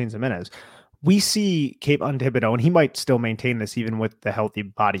like Oshane Ximines, we see Kayvon Thibodeaux, and he might still maintain this even with the healthy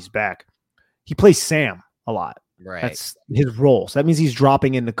bodies back. He plays Sam a lot. Right. That's his role. So that means he's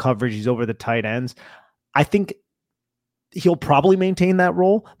dropping into coverage. He's over the tight ends. I think he'll probably maintain that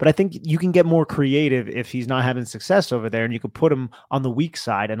role, but I think you can get more creative if he's not having success over there, and you could put him on the weak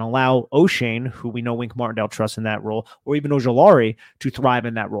side and allow O'Shane, who we know Wink Martindale trusts in that role, or even Ojulari to thrive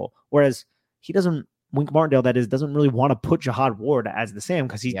in that role. Whereas Wink Martindale, that is, doesn't really want to put Jihad Ward as the Sam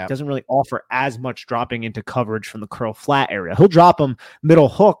because he doesn't really offer as much dropping into coverage from the curl flat area. He'll drop him middle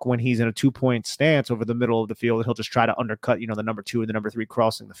hook when he's in a 2-point stance over the middle of the field, and he'll just try to undercut, the number 2 and the number 3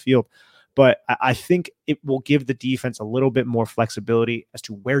 crossing the field. But I think it will give the defense a little bit more flexibility as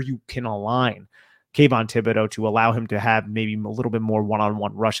to where you can align Kayvon Thibodeaux to allow him to have maybe a little bit more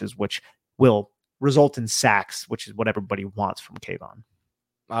one-on-one rushes, which will result in sacks, which is what everybody wants from Kayvon.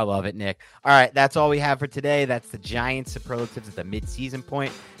 I love it, Nick. All right, that's all we have for today. That's the Giants superlatives at the midseason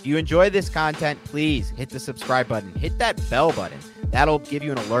point. If you enjoy this content, please hit the subscribe button. Hit that bell button. That'll give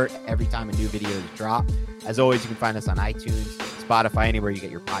you an alert every time a new video is dropped. As always, you can find us on iTunes, Spotify, anywhere you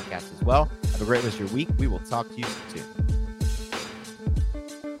get your podcasts as well. Have a great rest of your week. We will talk to you soon.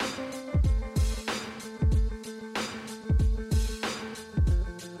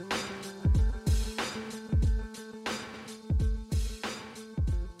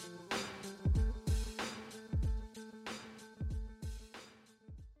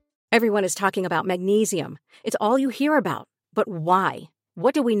 Everyone is talking about magnesium. It's all you hear about. But why?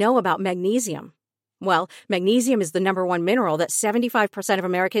 What do we know about magnesium? Well, magnesium is the number one mineral that 75% of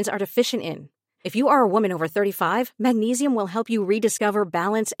Americans are deficient in. If you are a woman over 35, magnesium will help you rediscover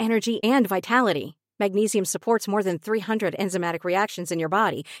balance, energy, and vitality. Magnesium supports more than 300 enzymatic reactions in your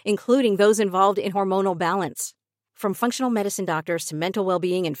body, including those involved in hormonal balance. From functional medicine doctors to mental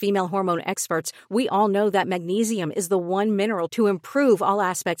well-being and female hormone experts, we all know that magnesium is the one mineral to improve all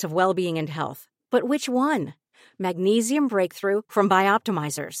aspects of well-being and health. But which one? Magnesium Breakthrough from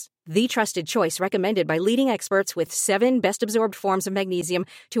Bioptimizers, the trusted choice recommended by leading experts with 7 best-absorbed forms of magnesium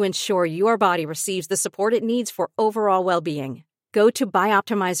to ensure your body receives the support it needs for overall well-being. Go to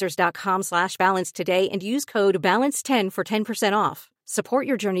bioptimizers.com/balance today and use code BALANCE10 for 10% off. Support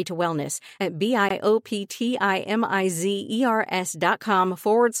your journey to wellness at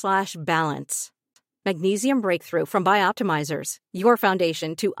bioptimizers.com/balance. Magnesium Breakthrough from Bioptimizers, your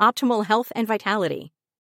foundation to optimal health and vitality.